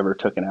everyone I've ever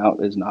taken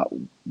out is not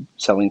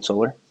selling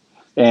solar.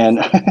 And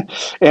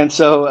and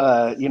so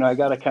I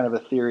got a kind of a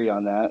theory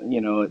on that.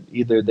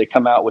 Either they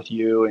come out with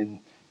you and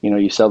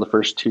you sell the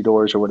first 2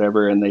 doors or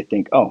whatever, and they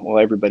think, oh, well,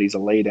 everybody's a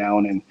lay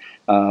down and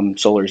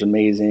solar's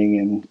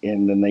amazing,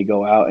 and then they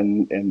go out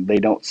and they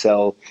don't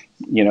sell.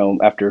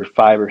 After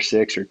 5 or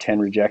 6 or 10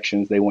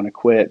 rejections, they want to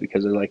quit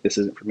because they're like, this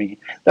isn't for me.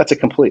 That's a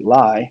complete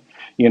lie,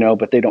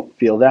 but they don't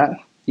feel that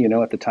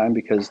at the time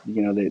because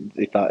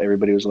they thought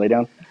everybody was a lay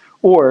down,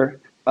 or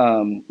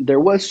there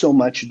was so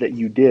much that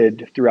you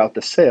did throughout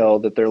the sale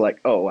that they're like,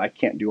 oh, I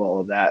can't do all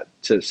of that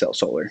to sell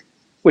solar,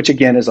 which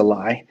again is a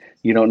lie.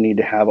 You don't need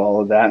to have all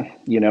of that.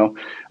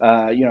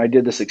 I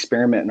did this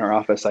experiment in our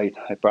office. I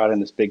brought in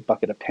this big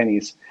bucket of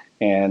pennies,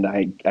 and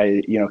I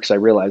because I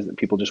realized that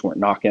people just weren't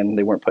knocking,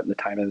 they weren't putting the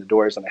time in the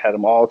doors, and I had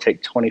them all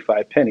take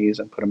 25 pennies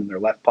and put them in their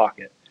left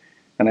pocket.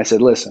 And I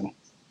said, listen,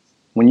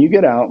 when you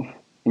get out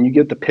and you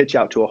get the pitch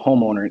out to a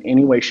homeowner in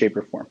any way, shape,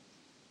 or form,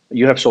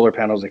 you have solar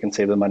panels that can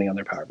save the money on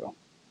their power bill.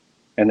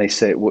 And they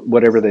say,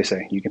 whatever they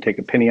say, you can take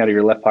a penny out of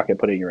your left pocket,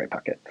 put it in your right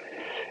pocket.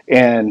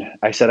 And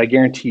I said, I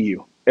guarantee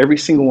you, every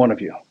single one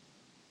of you,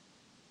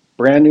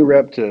 brand new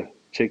rep to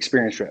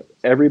experienced rep,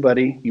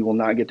 everybody, you will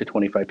not get to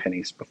 25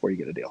 pennies before you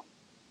get a deal.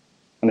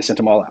 And I sent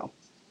them all out.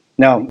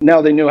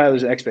 Now they knew I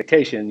was an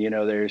expectation,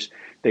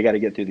 they got to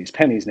get through these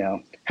pennies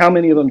now. How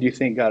many of them do you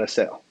think got a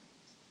sale?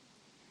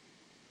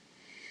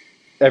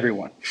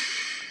 Everyone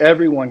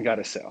got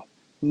a sale.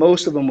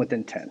 Most of them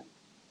within 10.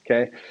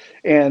 Okay.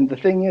 And the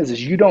thing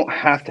is you don't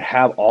have to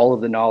have all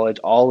of the knowledge,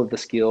 all of the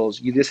skills.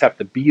 You just have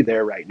to be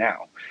there right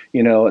now.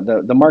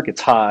 The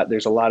market's hot.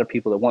 There's a lot of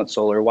people that want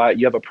solar. Why?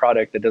 You have a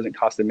product that doesn't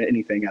cost them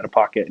anything out of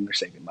pocket and they're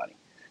saving money,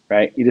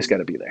 right? You just got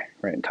to be there,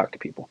 right? And talk to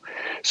people.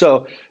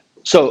 So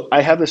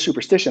I have this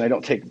superstition. I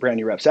don't take brand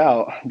new reps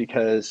out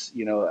because,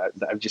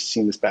 I've just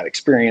seen this bad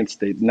experience.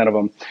 None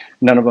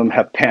of them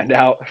have panned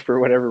out for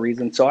whatever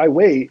reason. So I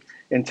wait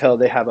until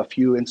they have a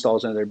few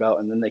installs under their belt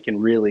and then they can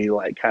really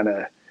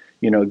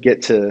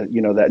get to,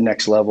 that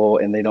next level,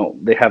 and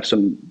they have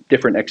some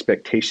different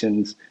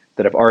expectations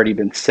that have already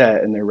been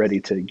set and they're ready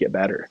to get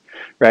better.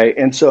 Right.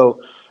 And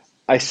so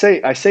I say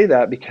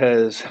that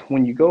because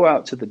when you go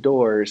out to the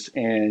doors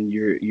and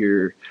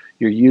you're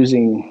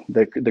using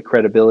the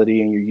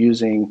credibility and you're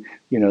using,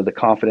 the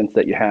confidence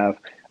that you have,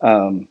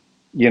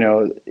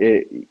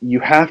 you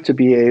have to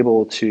be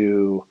able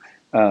to,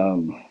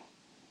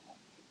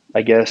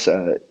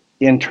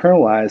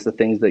 internalize the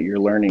things that you're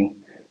learning,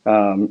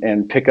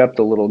 and pick up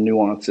the little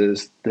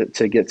nuances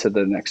to get to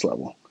the next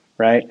level.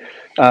 Right.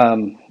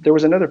 There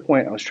was another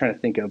point I was trying to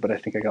think of, but I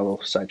think I got a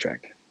little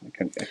sidetracked. I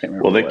can't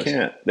remember. Well,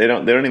 they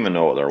don't even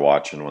know what they're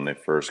watching when they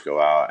first go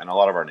out. And a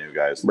lot of our new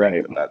guys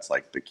think that that's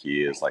like the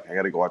key is like, I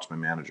got to go watch my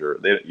manager.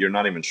 You're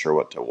not even sure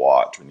what to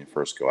watch when you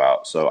first go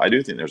out. So I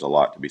do think there's a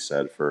lot to be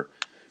said for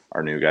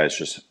our new guys.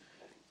 Just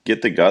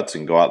get the guts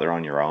and go out there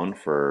on your own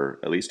for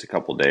at least a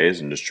couple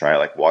days and just try it.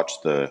 Like watch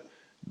the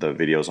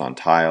videos on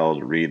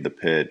Tiled, read the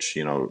pitch,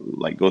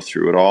 go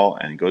through it all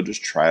and go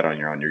just try it on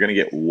your own. You're going to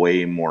get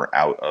way more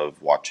out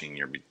of watching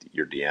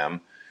your DM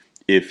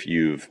if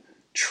you've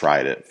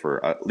tried it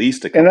for at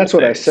least a couple days. And that's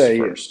what I say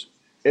first.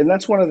 And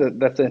that's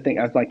that's the thing.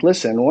 I was like,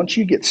 listen, once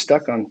you get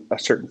stuck on a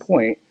certain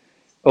point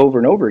over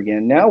and over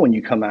again, now when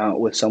you come out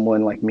with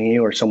someone like me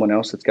or someone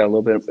else that's got a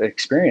little bit of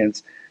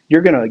experience,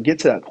 you're going to get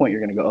to that point.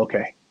 You're going to go,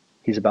 okay,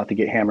 he's about to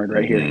get hammered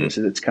right here.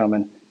 It's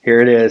coming. Here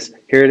it is.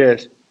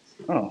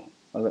 Oh,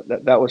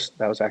 that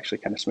was actually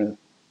kind of smooth.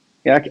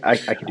 Yeah, I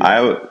could do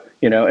that.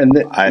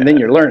 And then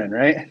you're learning,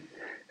 right?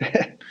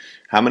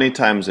 How many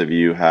times have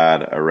you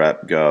had a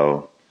rep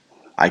go,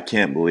 I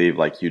can't believe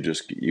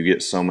you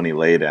get so many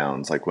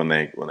laydowns like when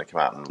they come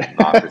out and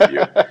knock with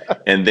you,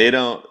 and they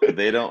don't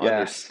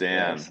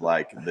understand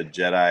the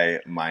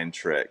Jedi mind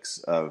tricks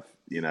of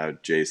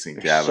Jason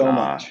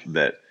Gavanaugh.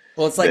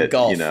 Well, it's like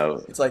golf.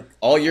 It's like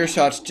all your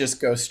shots just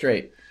go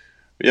straight.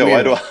 Yeah,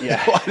 why do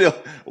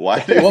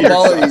what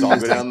ball are you all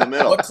go down the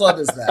middle? What club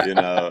is that?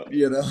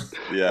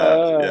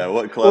 Yeah.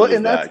 What club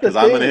is that? Because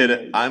I'm gonna hit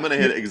it. I'm gonna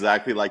hit it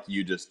exactly like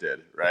you just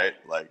did, right?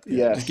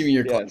 Just give me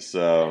your club.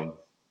 So.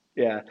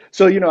 Yeah.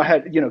 So, I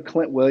had,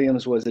 Clint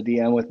Williams was the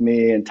DM with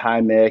me and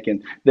Ty Mick,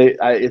 and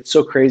it's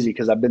so crazy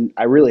because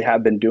I really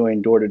have been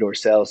doing door-to-door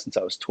sales since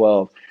I was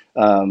 12.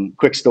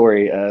 Quick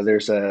story.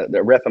 There's a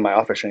rep in my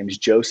office. Her name is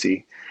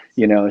Josie.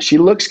 She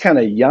looks kind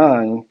of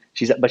young.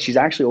 But she's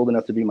actually old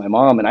enough to be my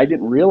mom. And I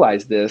didn't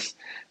realize this.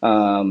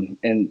 And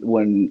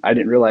when I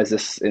didn't realize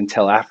this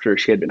until after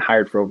she had been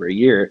hired for over a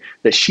year,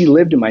 that she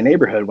lived in my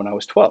neighborhood when I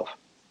was 12.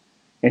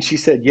 And she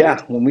said,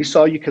 yeah, when we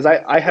saw you, because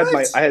I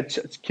had,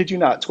 kid you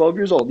not, 12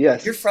 years old.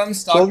 Yes. You're from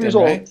Stockton, 12 years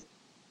right? old.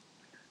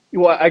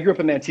 Well, I grew up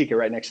in Manteca,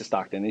 right next to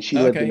Stockton, and she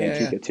lived in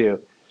Manteca too.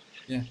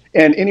 Yeah.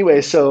 And anyway,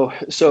 so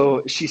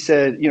she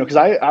said, because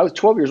I was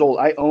 12 years old,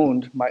 I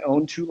owned my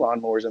own 2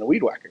 lawnmowers and a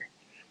weed whacker,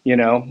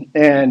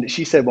 and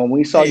she said, when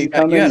we saw you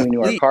coming, we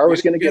knew our car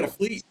was going to get a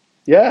fleet.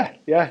 Yeah.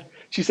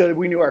 She said,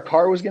 we knew our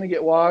car was going to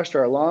get washed,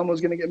 or our lawn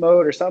was going to get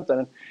mowed or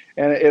something.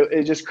 And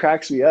it just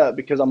cracks me up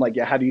because I'm like,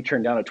 yeah, how do you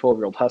turn down a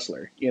 12-year-old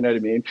hustler? You know what I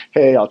mean?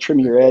 Hey, I'll trim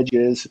your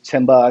edges,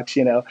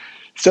 $10,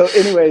 So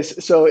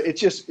anyways, so it's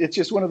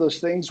just one of those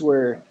things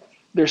where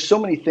there's so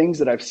many things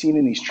that I've seen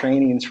in these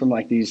trainings from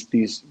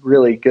these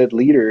really good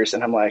leaders.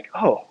 And I'm like,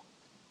 oh,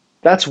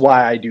 that's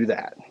why I do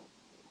that,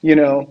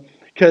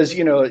 because,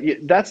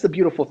 that's the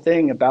beautiful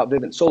thing about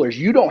Vivint Solars.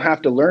 You don't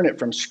have to learn it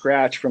from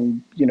scratch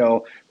from,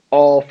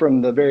 all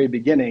from the very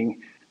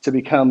beginning to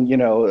become,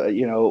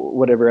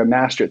 whatever, a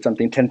master at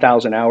something,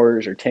 10,000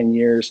 hours or 10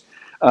 years.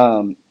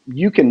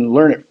 You can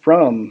learn it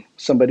from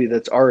somebody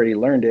that's already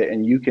learned it,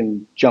 and you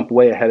can jump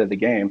way ahead of the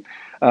game.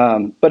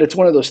 But it's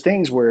one of those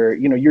things where,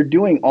 you're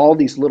doing all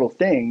these little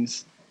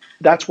things.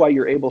 That's why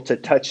you're able to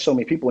touch so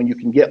many people and you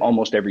can get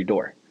almost every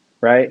door,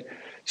 right?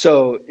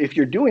 So if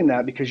you're doing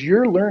that because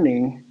you're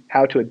learning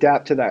how to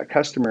adapt to that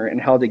customer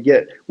and how to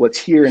get what's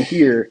here and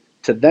here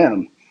to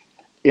them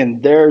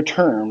in their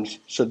terms,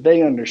 so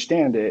they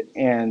understand it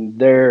and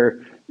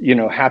they're,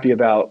 happy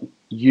about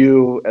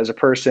you as a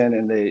person,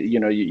 and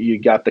you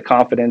got the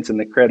confidence and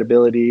the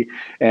credibility,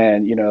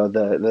 and you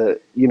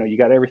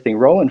got everything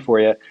rolling for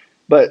you.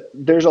 But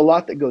there's a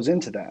lot that goes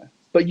into that.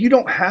 But you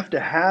don't have to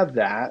have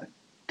that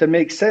to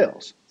make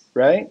sales,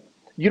 right?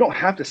 You don't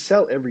have to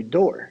sell every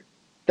door.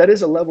 That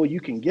is a level you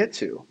can get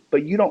to,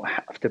 but you don't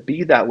have to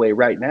be that way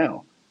right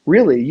now.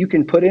 Really, you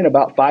can put in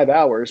about 5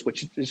 hours,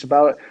 which is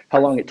about how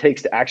long it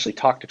takes to actually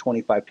talk to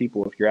 25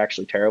 people if you're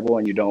actually terrible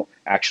and you don't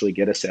actually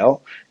get a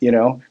sale.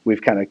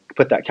 We've kind of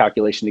put that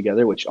calculation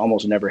together, which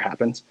almost never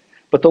happens.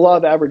 But the law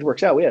of average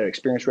works out. We had an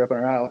experienced rep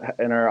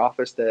in our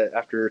office that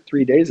after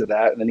 3 days of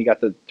that, and then he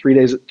got the 3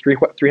 days,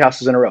 three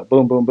houses in a row,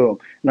 boom, boom, boom.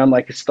 And I'm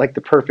like, it's like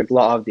the perfect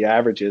law of the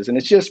averages. And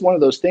it's just one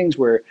of those things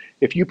where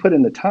if you put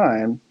in the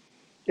time,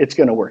 it's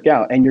going to work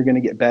out, and you're going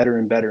to get better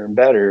and better and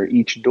better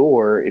each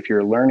door if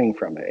you're learning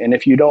from it. And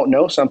if you don't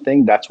know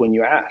something, that's when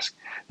you ask.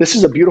 This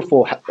is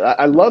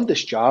I love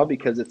this job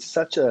because it's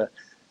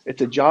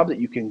a job that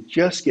you can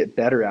just get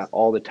better at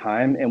all the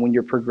time. And when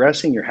you're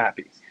progressing, you're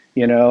happy,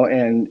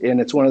 and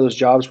it's one of those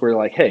jobs where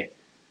like, hey,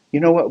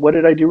 you know what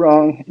did I do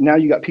wrong? Now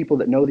you got people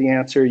that know the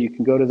answer. You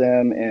can go to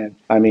them. And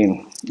I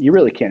mean, you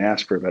really can't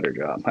ask for a better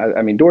job.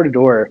 I mean, door to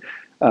door,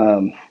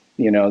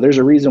 there's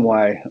a reason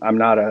why I'm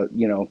not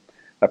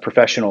a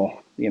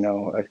professional,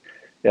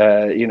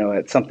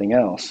 at something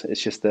else.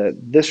 It's just that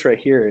this right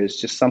here is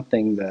just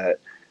something that,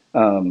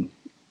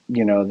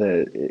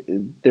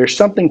 there's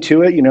something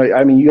to it.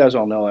 I mean, you guys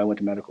all know I went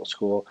to medical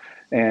school,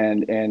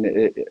 and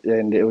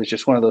it was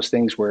just one of those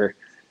things where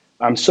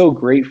I'm so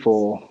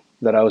grateful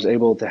that I was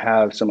able to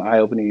have some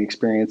eye-opening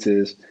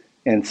experiences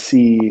and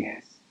see,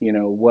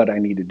 what I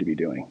needed to be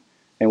doing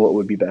and what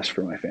would be best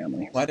for my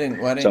family. Why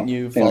didn't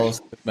you follow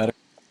medical?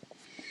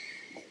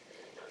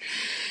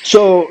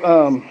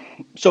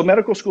 So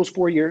medical school is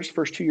 4 years.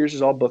 First 2 years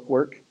is all book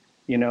work.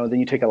 Then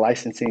you take a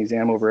licensing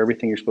exam over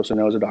everything you're supposed to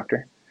know as a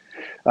doctor.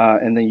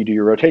 And then you do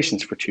your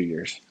rotations for 2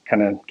 years,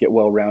 kind of get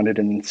well-rounded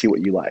and see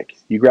what you like.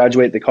 You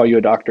graduate, they call you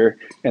a doctor,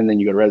 and then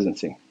you go to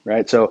residency,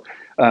 right? So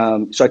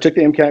I took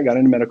the MCAT, got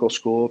into medical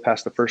school,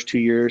 passed the first 2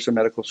 years of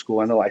medical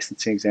school and the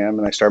licensing exam,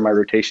 and I started my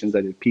rotations.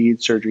 I did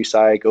peds, surgery,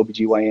 psych,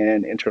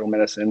 OBGYN, internal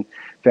medicine,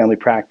 family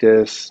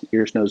practice,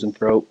 ears, nose, and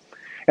throat.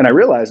 And I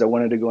realized I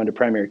wanted to go into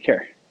primary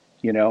care.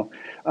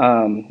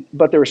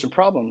 But there were some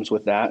problems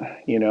with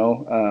that.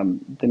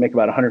 They make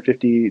about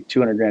 150,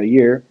 200 grand a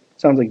year.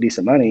 Sounds like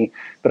decent money,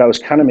 but I was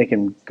kind of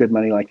making good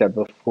money like that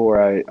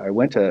before I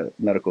went to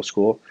medical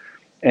school.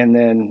 And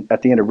then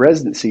at the end of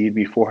residency, you'd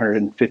be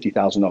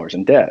 $450,000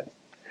 in debt.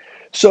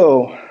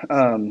 So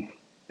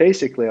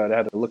basically I'd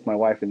have to look my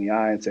wife in the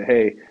eye and say,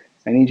 hey,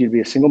 I need you to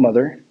be a single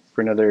mother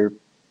for another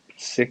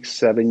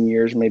 6-7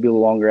 years, maybe a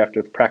little longer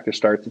after the practice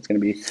starts. It's going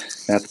to be,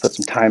 I have to put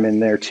some time in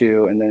there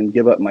too, and then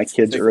give up my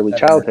kids' early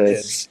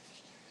childhood.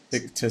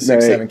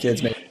 7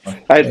 kids, maybe.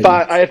 I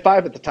had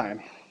five at the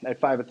time.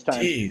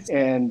 Jeez.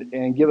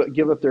 and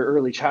give up their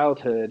early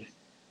childhood,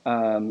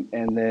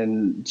 and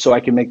then so I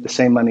can make the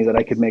same money that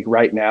I could make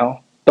right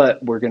now,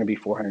 but we're going to be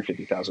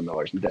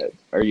 $450,000 in debt.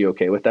 Are you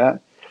okay with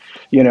that?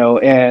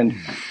 And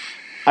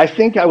I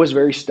think I was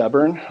very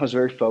stubborn. I was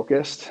very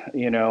focused.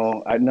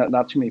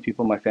 Not too many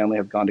people in my family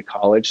have gone to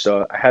college,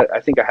 so I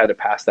think I had to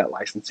pass that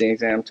licensing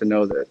exam to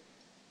know that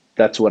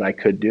that's what I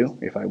could do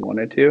if I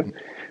wanted to.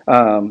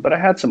 But I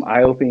had some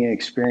eye-opening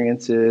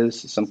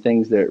experiences, some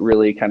things that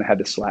really kind of had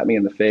to slap me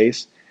in the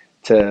face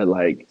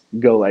to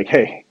go,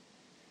 hey,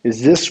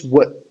 is this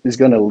what is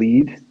going to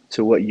lead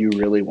to what you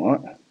really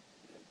want?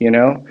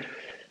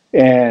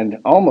 And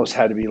almost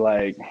had to be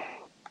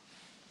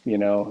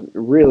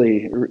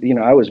really,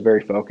 I was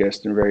very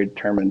focused and very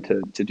determined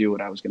to do what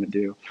I was going to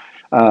do.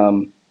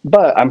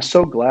 But I'm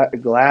so glad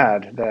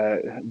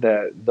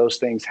that those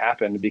things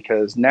happened,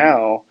 because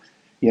now,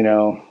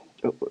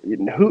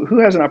 who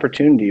has an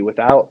opportunity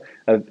without,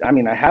 I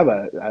have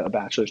a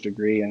bachelor's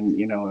degree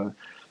and,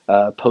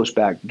 a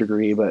post-bac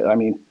degree, but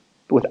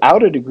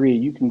without a degree,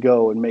 you can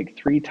go and make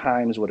 3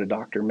 times what a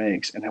doctor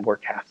makes and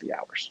work half the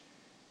hours.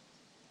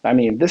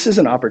 This is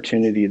an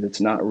opportunity that's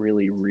not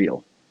really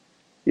real.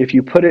 If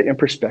you put it in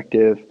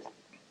perspective,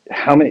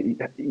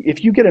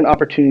 if you get an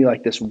opportunity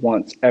like this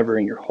once ever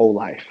in your whole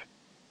life,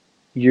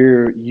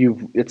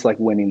 it's like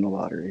winning the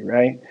lottery,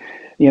 right?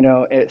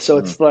 So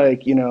it's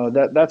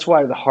that's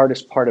why the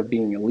hardest part of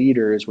being a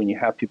leader is when you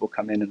have people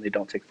come in and they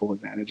don't take full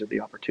advantage of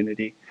the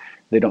opportunity.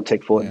 They don't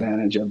take full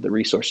advantage of the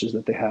resources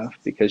that they have,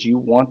 because you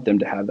want them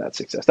to have that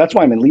success. That's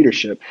why I'm in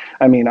leadership.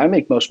 I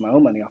make most of my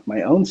own money off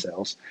my own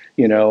sales,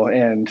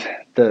 and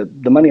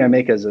the money I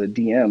make as a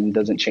DM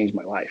doesn't change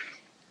my life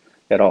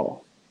at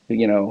all,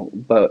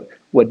 but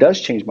what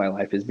does change my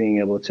life is being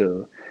able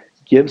to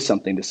give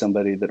something to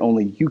somebody that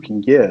only you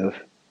can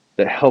give,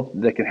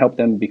 that can help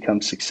them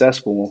become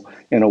successful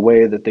in a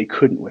way that they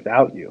couldn't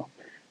without you,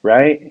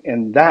 right?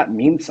 And that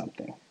means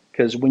something,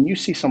 because when you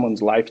see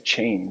someone's life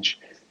change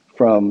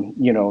from,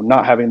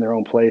 not having their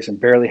own place and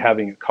barely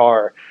having a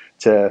car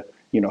to,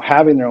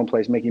 having their own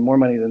place, making more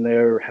money than they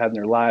ever had in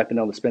their life, and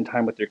able to spend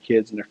time with their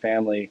kids and their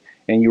family,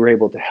 and you were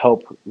able to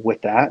help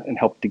with that and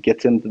help to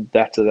get them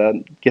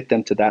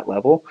to that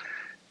level,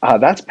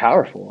 that's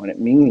powerful, and it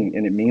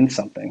means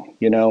something,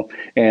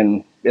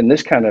 and in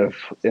this kind of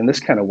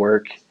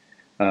work,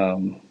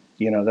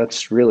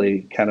 That's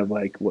really kind of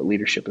like what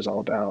leadership is all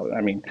about.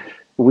 I mean,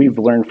 we've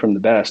learned from the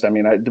best. I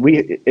mean,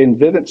 we in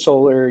Vivint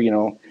Solar,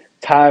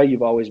 Ty,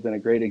 you've always been a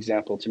great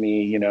example to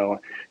me.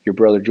 Your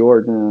brother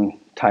Jordan,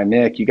 Ty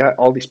Mick, you got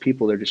all these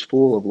people. They're just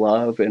full of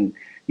love and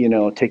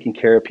taking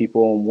care of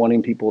people and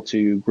wanting people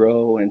to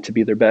grow and to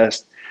be their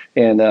best.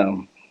 And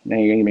man,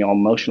 you're gonna get me all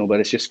emotional, but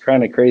it's just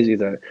kind of crazy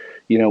that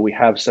we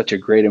have such a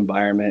great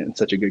environment and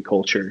such a good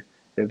culture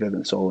at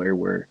Vivint Solar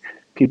where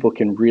people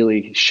can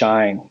really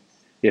shine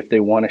if they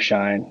want to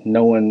shine.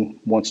 No one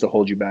wants to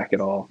hold you back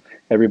at all.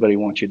 Everybody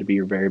wants you to be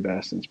your very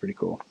best, and it's pretty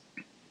cool.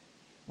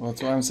 Well,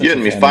 that's why I'm such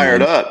Getting me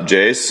fired up,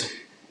 Jace.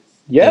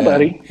 Yeah,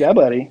 buddy. Yeah,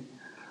 buddy.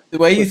 The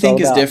way you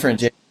think is different,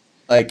 Jay.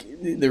 Like,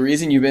 the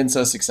reason you've been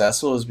so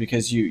successful is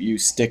because you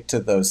stick to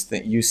those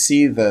things. You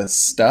see the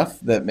stuff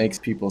that makes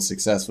people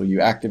successful. You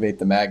activate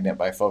the magnet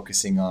by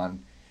focusing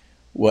on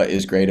what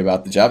is great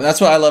about the job. And that's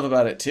what I love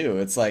about it, too.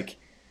 It's like,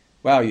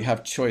 wow, you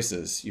have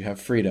choices. You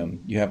have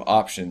freedom. You have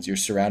options. You're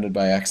surrounded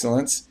by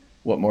excellence.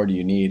 What more do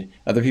you need?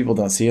 Other people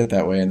don't see it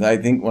that way. And I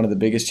think one of the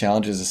biggest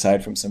challenges,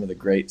 aside from some of the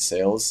great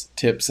sales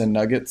tips and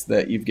nuggets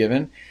that you've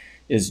given,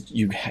 is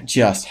you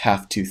just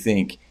have to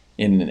think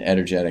in an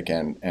energetic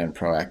and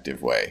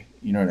proactive way.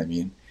 You know what I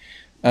mean?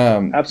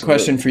 Absolutely.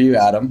 Question for you,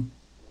 Adam.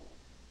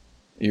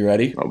 You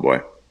ready? Oh,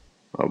 boy.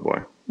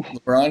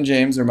 LeBron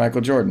James or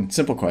Michael Jordan?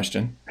 Simple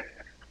question.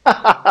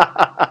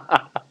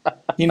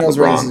 He knows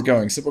where this is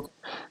going. Simple.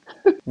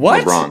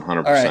 What? LeBron,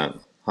 100%. Right.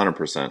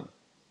 100%.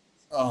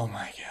 Oh,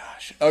 my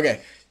gosh.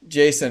 Okay.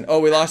 Jason. Oh,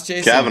 we lost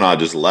Jason. Kavanaugh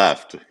just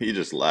left. He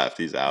just left.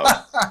 He's out.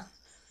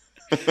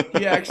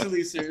 He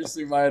actually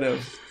seriously might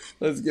have.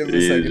 Let's give him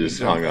a second.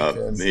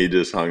 He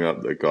just hung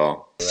up the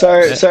call.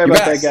 Sorry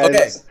about that,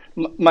 guys.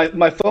 Okay.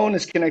 My phone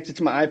is connected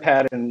to my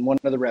iPad, and one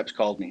of the reps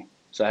called me,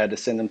 so I had to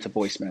send them to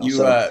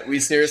voicemail. We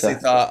seriously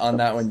thought on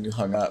that when you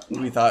hung up.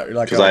 We thought you're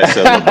like, because I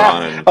said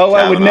LeBron and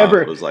I would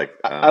never. Was like,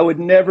 I would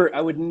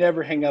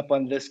never hang up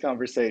on this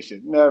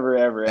conversation. Never,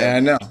 ever. I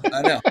know.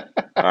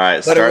 All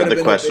right, start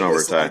the question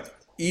over time.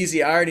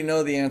 Easy. I already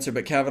know the answer,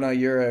 but Kavanaugh,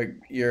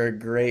 you're a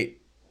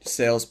great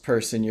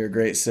salesperson. You're a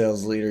great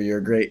sales leader. You're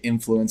a great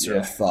influencer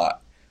of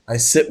thought. I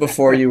sit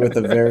before you with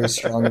a very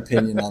strong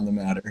opinion on the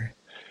matter,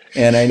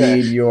 and I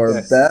need your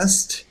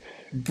best,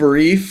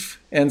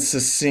 brief, and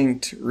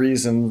succinct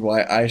reason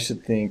why I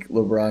should think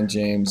LeBron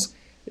James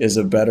is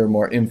a better,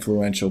 more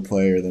influential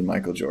player than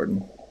Michael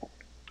Jordan.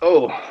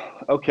 Oh,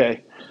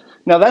 okay.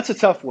 Now that's a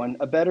tough one.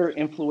 A better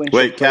influential.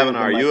 Wait, Kevin,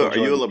 are you a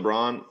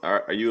LeBron?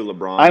 Are you a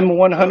LeBron? I'm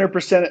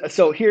 100%.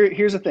 So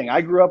here's the thing.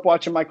 I grew up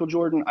watching Michael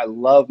Jordan. I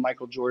love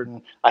Michael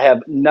Jordan. I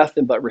have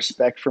nothing but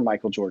respect for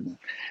Michael Jordan.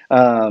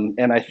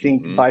 And I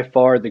think by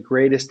far the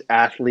greatest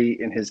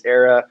athlete in his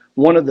era,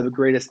 one of the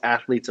greatest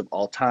athletes of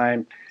all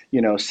time.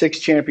 6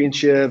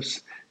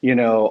 championships.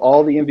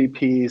 All the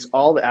MVPs,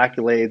 all the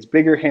accolades,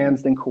 bigger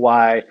hands than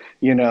Kawhi.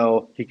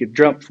 He could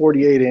jump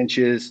 48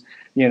 inches.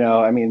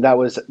 That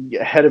was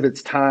ahead of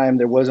its time.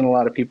 There wasn't a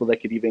lot of people that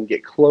could even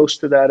get close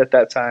to that at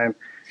that time.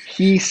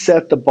 He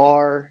set the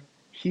bar.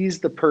 He's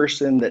the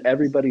person that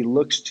everybody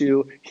looks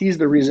to. He's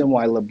the reason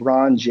why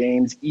LeBron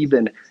James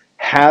even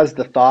has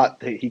the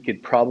thought that he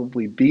could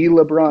probably be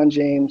LeBron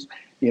James.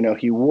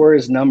 He wore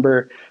his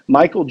number.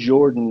 Michael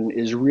Jordan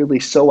is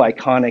really so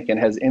iconic and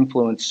has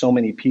influenced so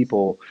many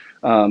people.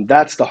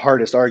 That's the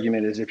hardest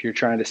argument, is if you're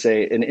trying to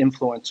say an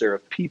influencer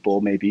of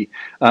people, maybe.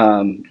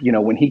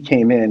 When he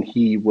came in,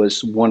 he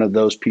was one of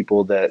those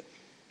people that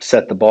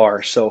set the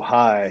bar so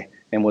high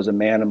and was a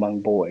man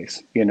among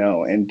boys,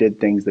 and did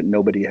things that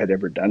nobody had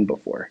ever done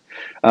before.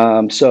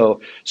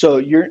 So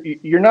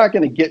you're not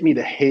going to get me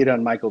to hate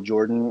on Michael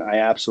Jordan. I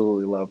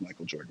absolutely love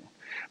Michael Jordan.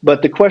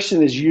 But the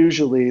question is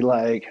usually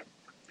like,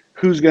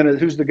 who's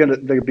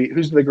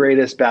the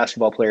greatest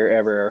basketball player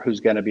ever, or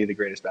who's going to be the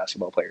greatest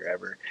basketball player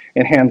ever?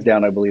 And hands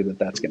down, I believe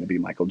that's going to be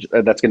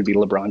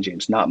LeBron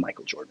James, not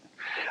Michael Jordan.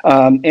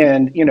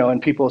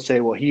 And people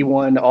say, well, he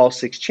won all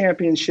 6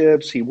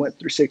 championships. He went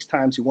through 6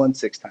 times. He won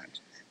 6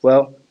 times.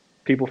 Well,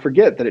 people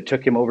forget that it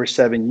took him over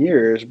 7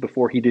 years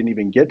before he didn't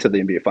even get to the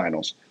NBA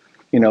Finals.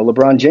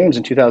 LeBron James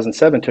in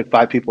 2007 took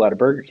 5 people out of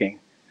Burger King.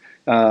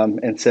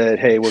 And said,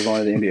 "Hey, we're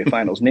going to the NBA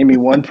Finals. Name me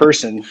one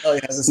person.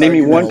 Name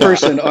me one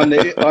person on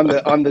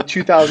the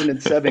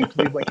 2007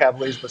 Cleveland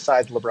Cavaliers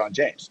besides LeBron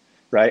James."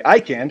 Right? I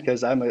can,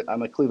 because I'm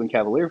a Cleveland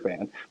Cavalier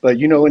fan. But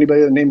anybody by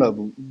the name of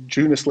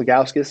Jonas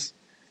Lagauskas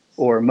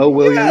or Mo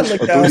Williams or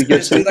Boobie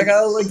Gibson? I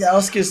got a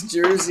Lagauskas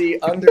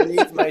jersey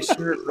underneath my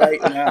shirt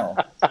right now.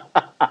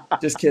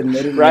 Just kidding.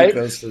 They didn't make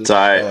those for the show,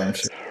 I'm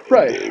sure.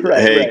 Right.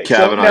 Hey,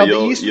 Kavanaugh,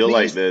 so you'll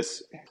like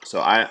this.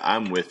 So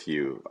I'm with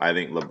you. I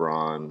think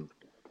LeBron.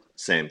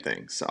 Same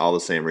things, all the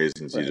same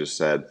reasons you just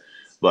said.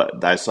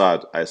 But I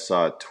saw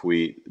a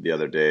tweet the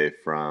other day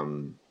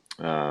from,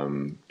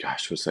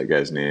 what's that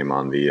guy's name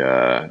on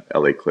the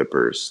LA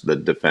Clippers? The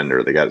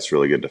defender, the guy that's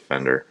really good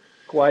defender.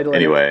 Kawhi Leonard.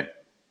 Anyway,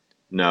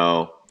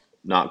 no,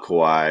 not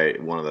Kawhi.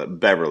 One of the Patrick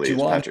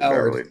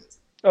Beverly.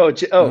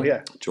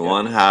 Yeah.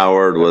 Juwan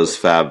Howard was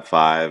Fab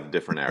Five,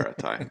 different era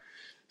time.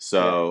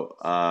 So,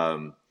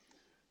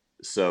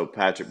 so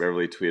Patrick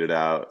Beverly tweeted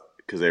out,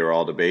 because they were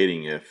all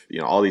debating if,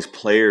 all these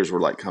players were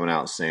like coming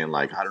out saying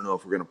like, I don't know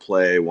if we're going to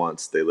play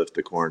once they lift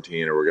the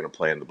quarantine, or we're going to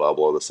play in the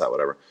bubble, or this, that,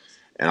 whatever.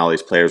 And all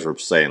these players were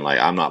saying like,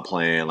 I'm not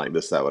playing, like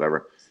this, that,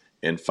 whatever.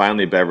 And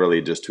finally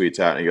Beverly just tweets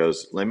out and he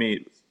goes, let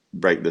me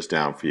break this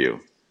down for you.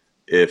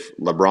 If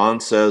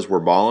LeBron says we're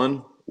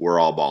balling, we're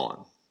all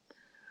balling.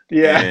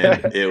 Yeah.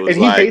 And it was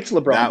and he like, hates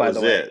LeBron, that by was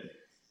the way. it.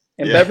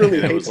 And Yeah, Beverly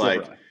and it hates was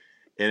like, LeBron.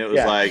 and it was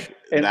Yeah. like,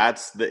 And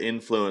that's the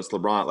influence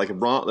LeBron. Like if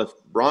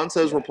LeBron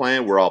says we're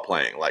playing, we're all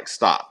playing. Like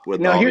stop with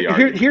now all the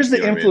arguments. here's the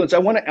you know what I mean? influence.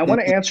 I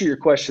want to answer your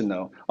question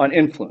though on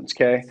influence.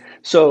 Okay,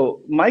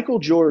 so Michael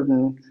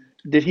Jordan,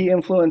 did he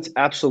influence?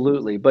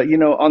 Absolutely. But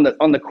on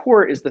the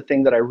court is the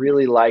thing that I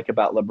really like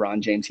about LeBron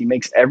James. He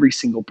makes every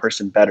single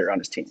person better on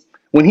his team.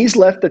 When he's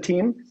left the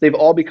team, they've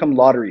all become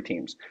lottery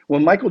teams.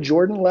 When Michael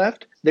Jordan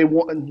left, they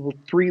won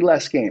 3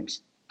 less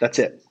games. That's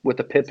it, with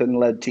the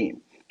Pippen-led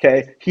team.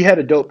 Okay, he had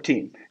a dope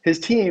team. His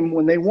team,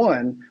 when they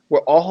won,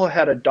 all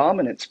had a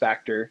dominance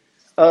factor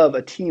of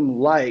a team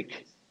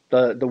like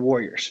the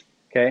Warriors.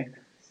 Okay,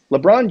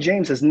 LeBron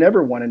James has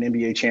never won an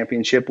NBA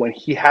championship when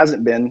he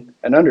hasn't been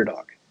an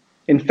underdog.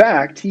 In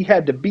fact, he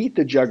had to beat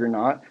the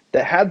juggernaut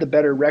that had the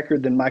better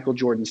record than Michael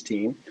Jordan's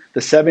team, the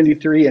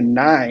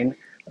 73-9,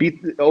 beat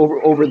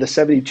over the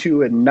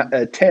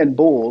 72-10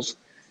 Bulls,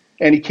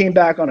 and he came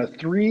back on a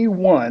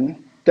 3-1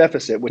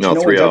 deficit, which no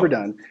one's ever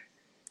done.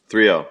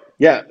 3-0.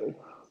 Yeah,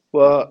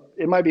 well,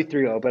 it might be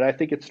 3-0, but I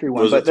think it's 3-1.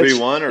 Was it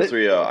 3-1 or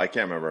 3-0? I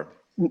can't remember.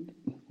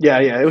 Yeah,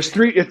 it was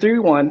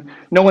 3-1.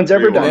 No one's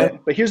ever done it.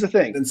 But here's the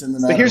thing.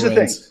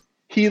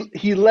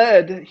 He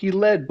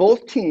led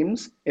both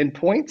teams in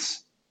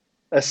points,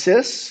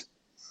 assists,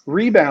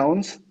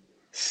 rebounds,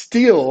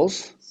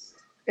 steals,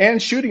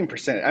 and shooting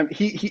percentage. I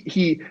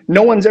mean,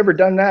 no one's ever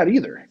done that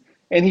either.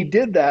 And he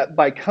did that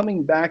by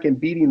coming back and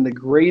beating the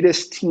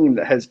greatest team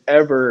that has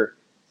ever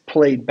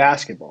played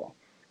basketball.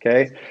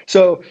 Okay,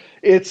 so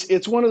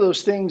it's one of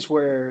those things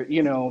where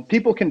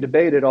people can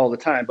debate it all the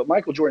time, but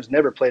Michael Jordan's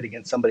never played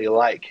against somebody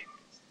like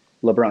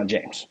LeBron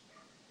James.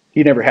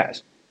 He never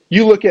has.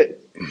 You look at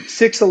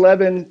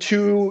 6'11",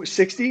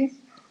 260.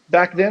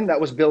 Back then, that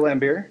was Bill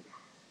Laimbeer.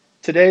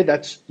 Today,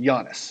 that's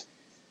Giannis,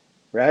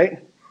 right?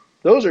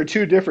 Those are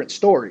 2 different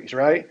stories,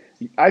 right?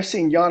 I've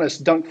seen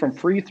Giannis dunk from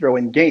free throw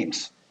in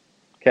games.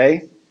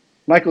 Okay,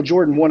 Michael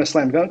Jordan won a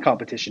slam dunk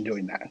competition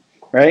doing that.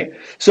 Right,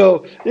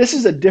 so this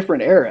is a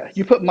different era.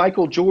 You put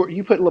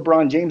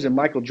LeBron James in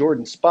Michael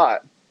Jordan's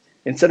spot.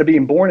 Instead of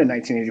being born in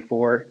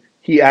 1984,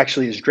 he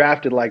actually is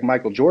drafted like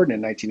Michael Jordan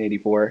in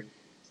 1984.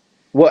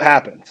 What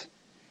happens?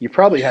 You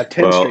probably have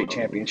 10 straight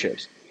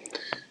championships.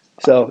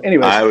 So,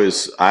 anyways,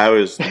 I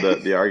was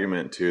the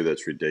argument too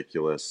that's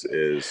ridiculous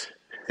is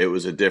it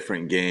was a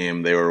different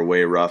game. They were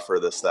way rougher.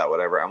 This, that,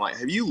 whatever. I'm like,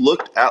 have you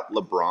looked at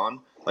LeBron?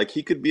 Like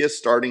he could be a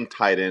starting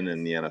tight end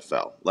in the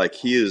NFL. Like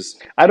he is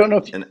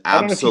an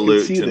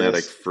absolute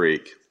genetic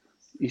freak.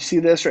 You see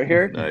this right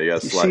here? No, you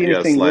got to see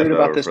anything weird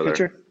about this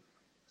picture?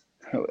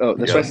 Oh,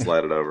 this way?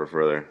 Slide it over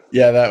further.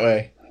 Yeah, that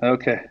way.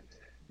 Okay.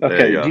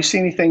 Do you see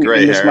anything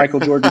gray in this hair. Michael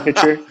Jordan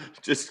picture?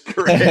 Just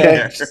gray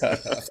hair.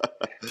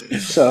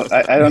 So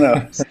I don't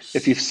know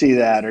if you see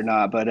that or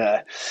not, but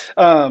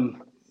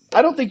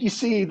I don't think you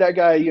see that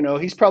guy.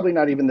 He's probably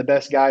not even the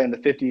best guy in the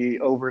 50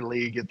 over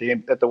league at the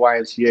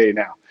YMCA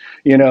now.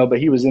 But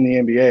he was in the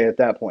NBA at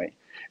that point.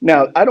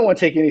 Now, I don't want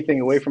to take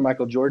anything away from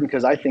Michael Jordan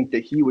because I think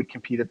that he would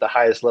compete at the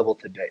highest level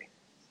today.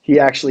 He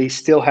actually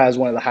still has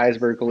one of the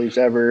highest vertical leaps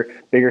ever,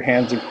 bigger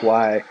hands than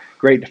Kawhi,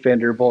 great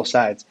defender, both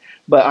sides.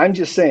 But I'm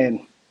just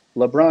saying,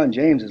 LeBron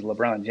James is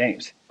LeBron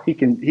James. He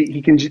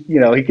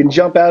can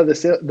jump out of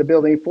the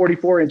building,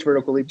 44-inch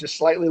vertical leap, just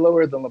slightly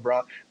lower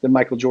than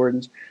Michael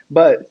Jordan's,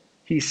 but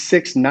he's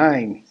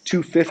 6'9",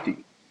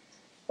 250.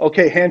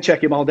 Okay, hand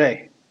check him all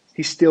day.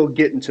 He's still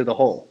getting to the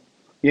hole.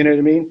 You know what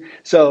I mean?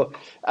 So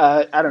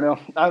I don't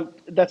know.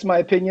 That's my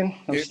opinion.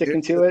 I'm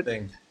sticking to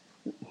it.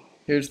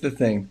 Here's the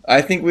thing.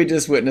 I think we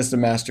just witnessed a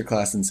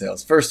masterclass in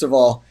sales. First of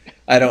all,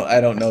 I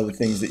don't know the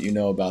things that you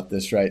know about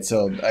this, right?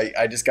 So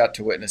I just got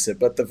to witness it.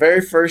 But the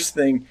very first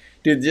thing,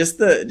 dude, just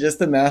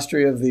the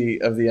mastery of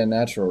the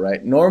unnatural,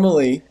 right?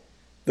 Normally,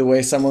 the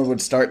way someone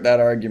would start that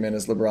argument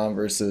is LeBron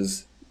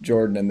versus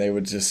Jordan, and they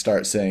would just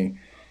start saying,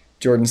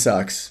 Jordan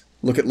sucks.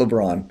 Look at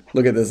LeBron.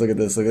 Look at this, look at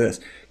this, look at this.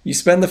 You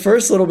spend the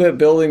first little bit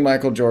building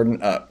Michael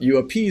Jordan up. You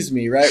appease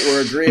me, right?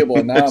 We're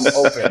agreeable. Now I'm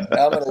open.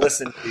 Now I'm going to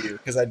listen to you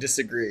because I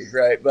disagree,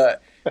 right?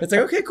 But it's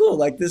like, okay, cool.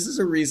 Like, this is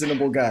a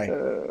reasonable guy.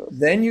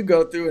 Then you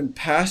go through and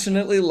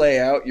passionately lay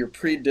out your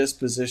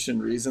predisposition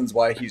reasons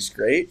why he's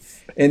great.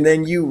 And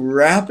then you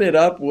wrap it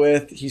up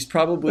with, he's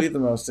probably the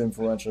most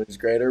influential, he's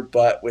greater,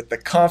 but with the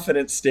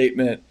confident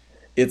statement,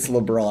 it's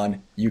LeBron.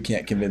 You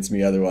can't convince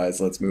me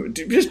otherwise. Let's move.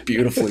 Dude, just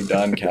beautifully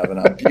done,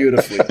 Kavanaugh.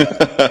 Beautifully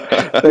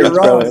done. You're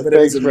wrong, but it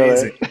was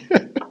amazing.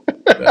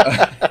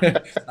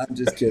 I'm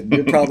just kidding.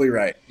 You're probably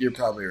right. We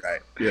got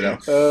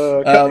to jump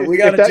off.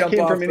 If that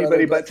came from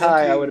anybody but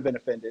Ty, I would have been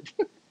offended.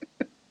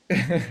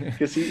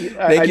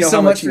 Thank you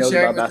so much for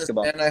sharing with us,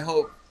 and I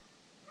hope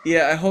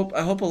Yeah, I hope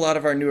a lot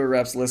of our newer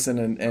reps listen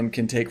and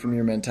can take from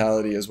your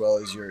mentality as well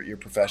as your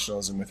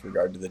professionalism with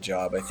regard to the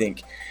job. I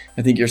think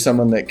you're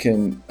someone that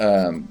can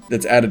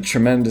that's added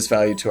tremendous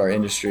value to our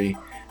industry.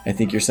 I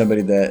think you're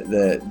somebody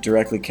that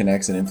directly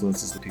connects and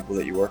influences the people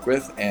that you work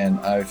with, and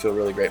I feel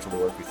really grateful to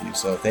work with you.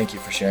 So thank you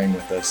for sharing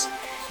with us.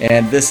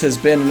 And this has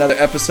been another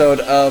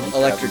episode of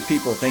Electric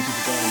People. Thank you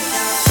for joining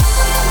us.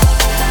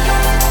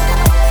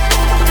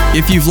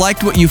 If you've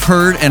liked what you've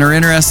heard and are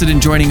interested in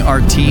joining our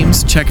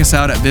teams, check us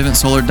out at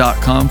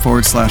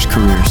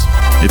vivintsolar.com/careers.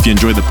 If you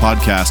enjoyed the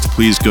podcast,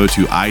 please go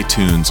to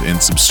iTunes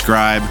and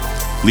subscribe.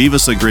 Leave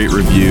us a great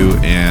review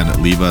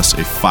and leave us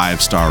a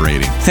 5-star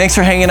rating. Thanks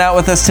for hanging out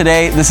with us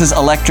today. This is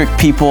Electric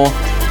People.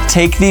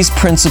 Take these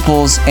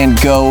principles and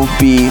go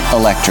be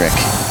electric.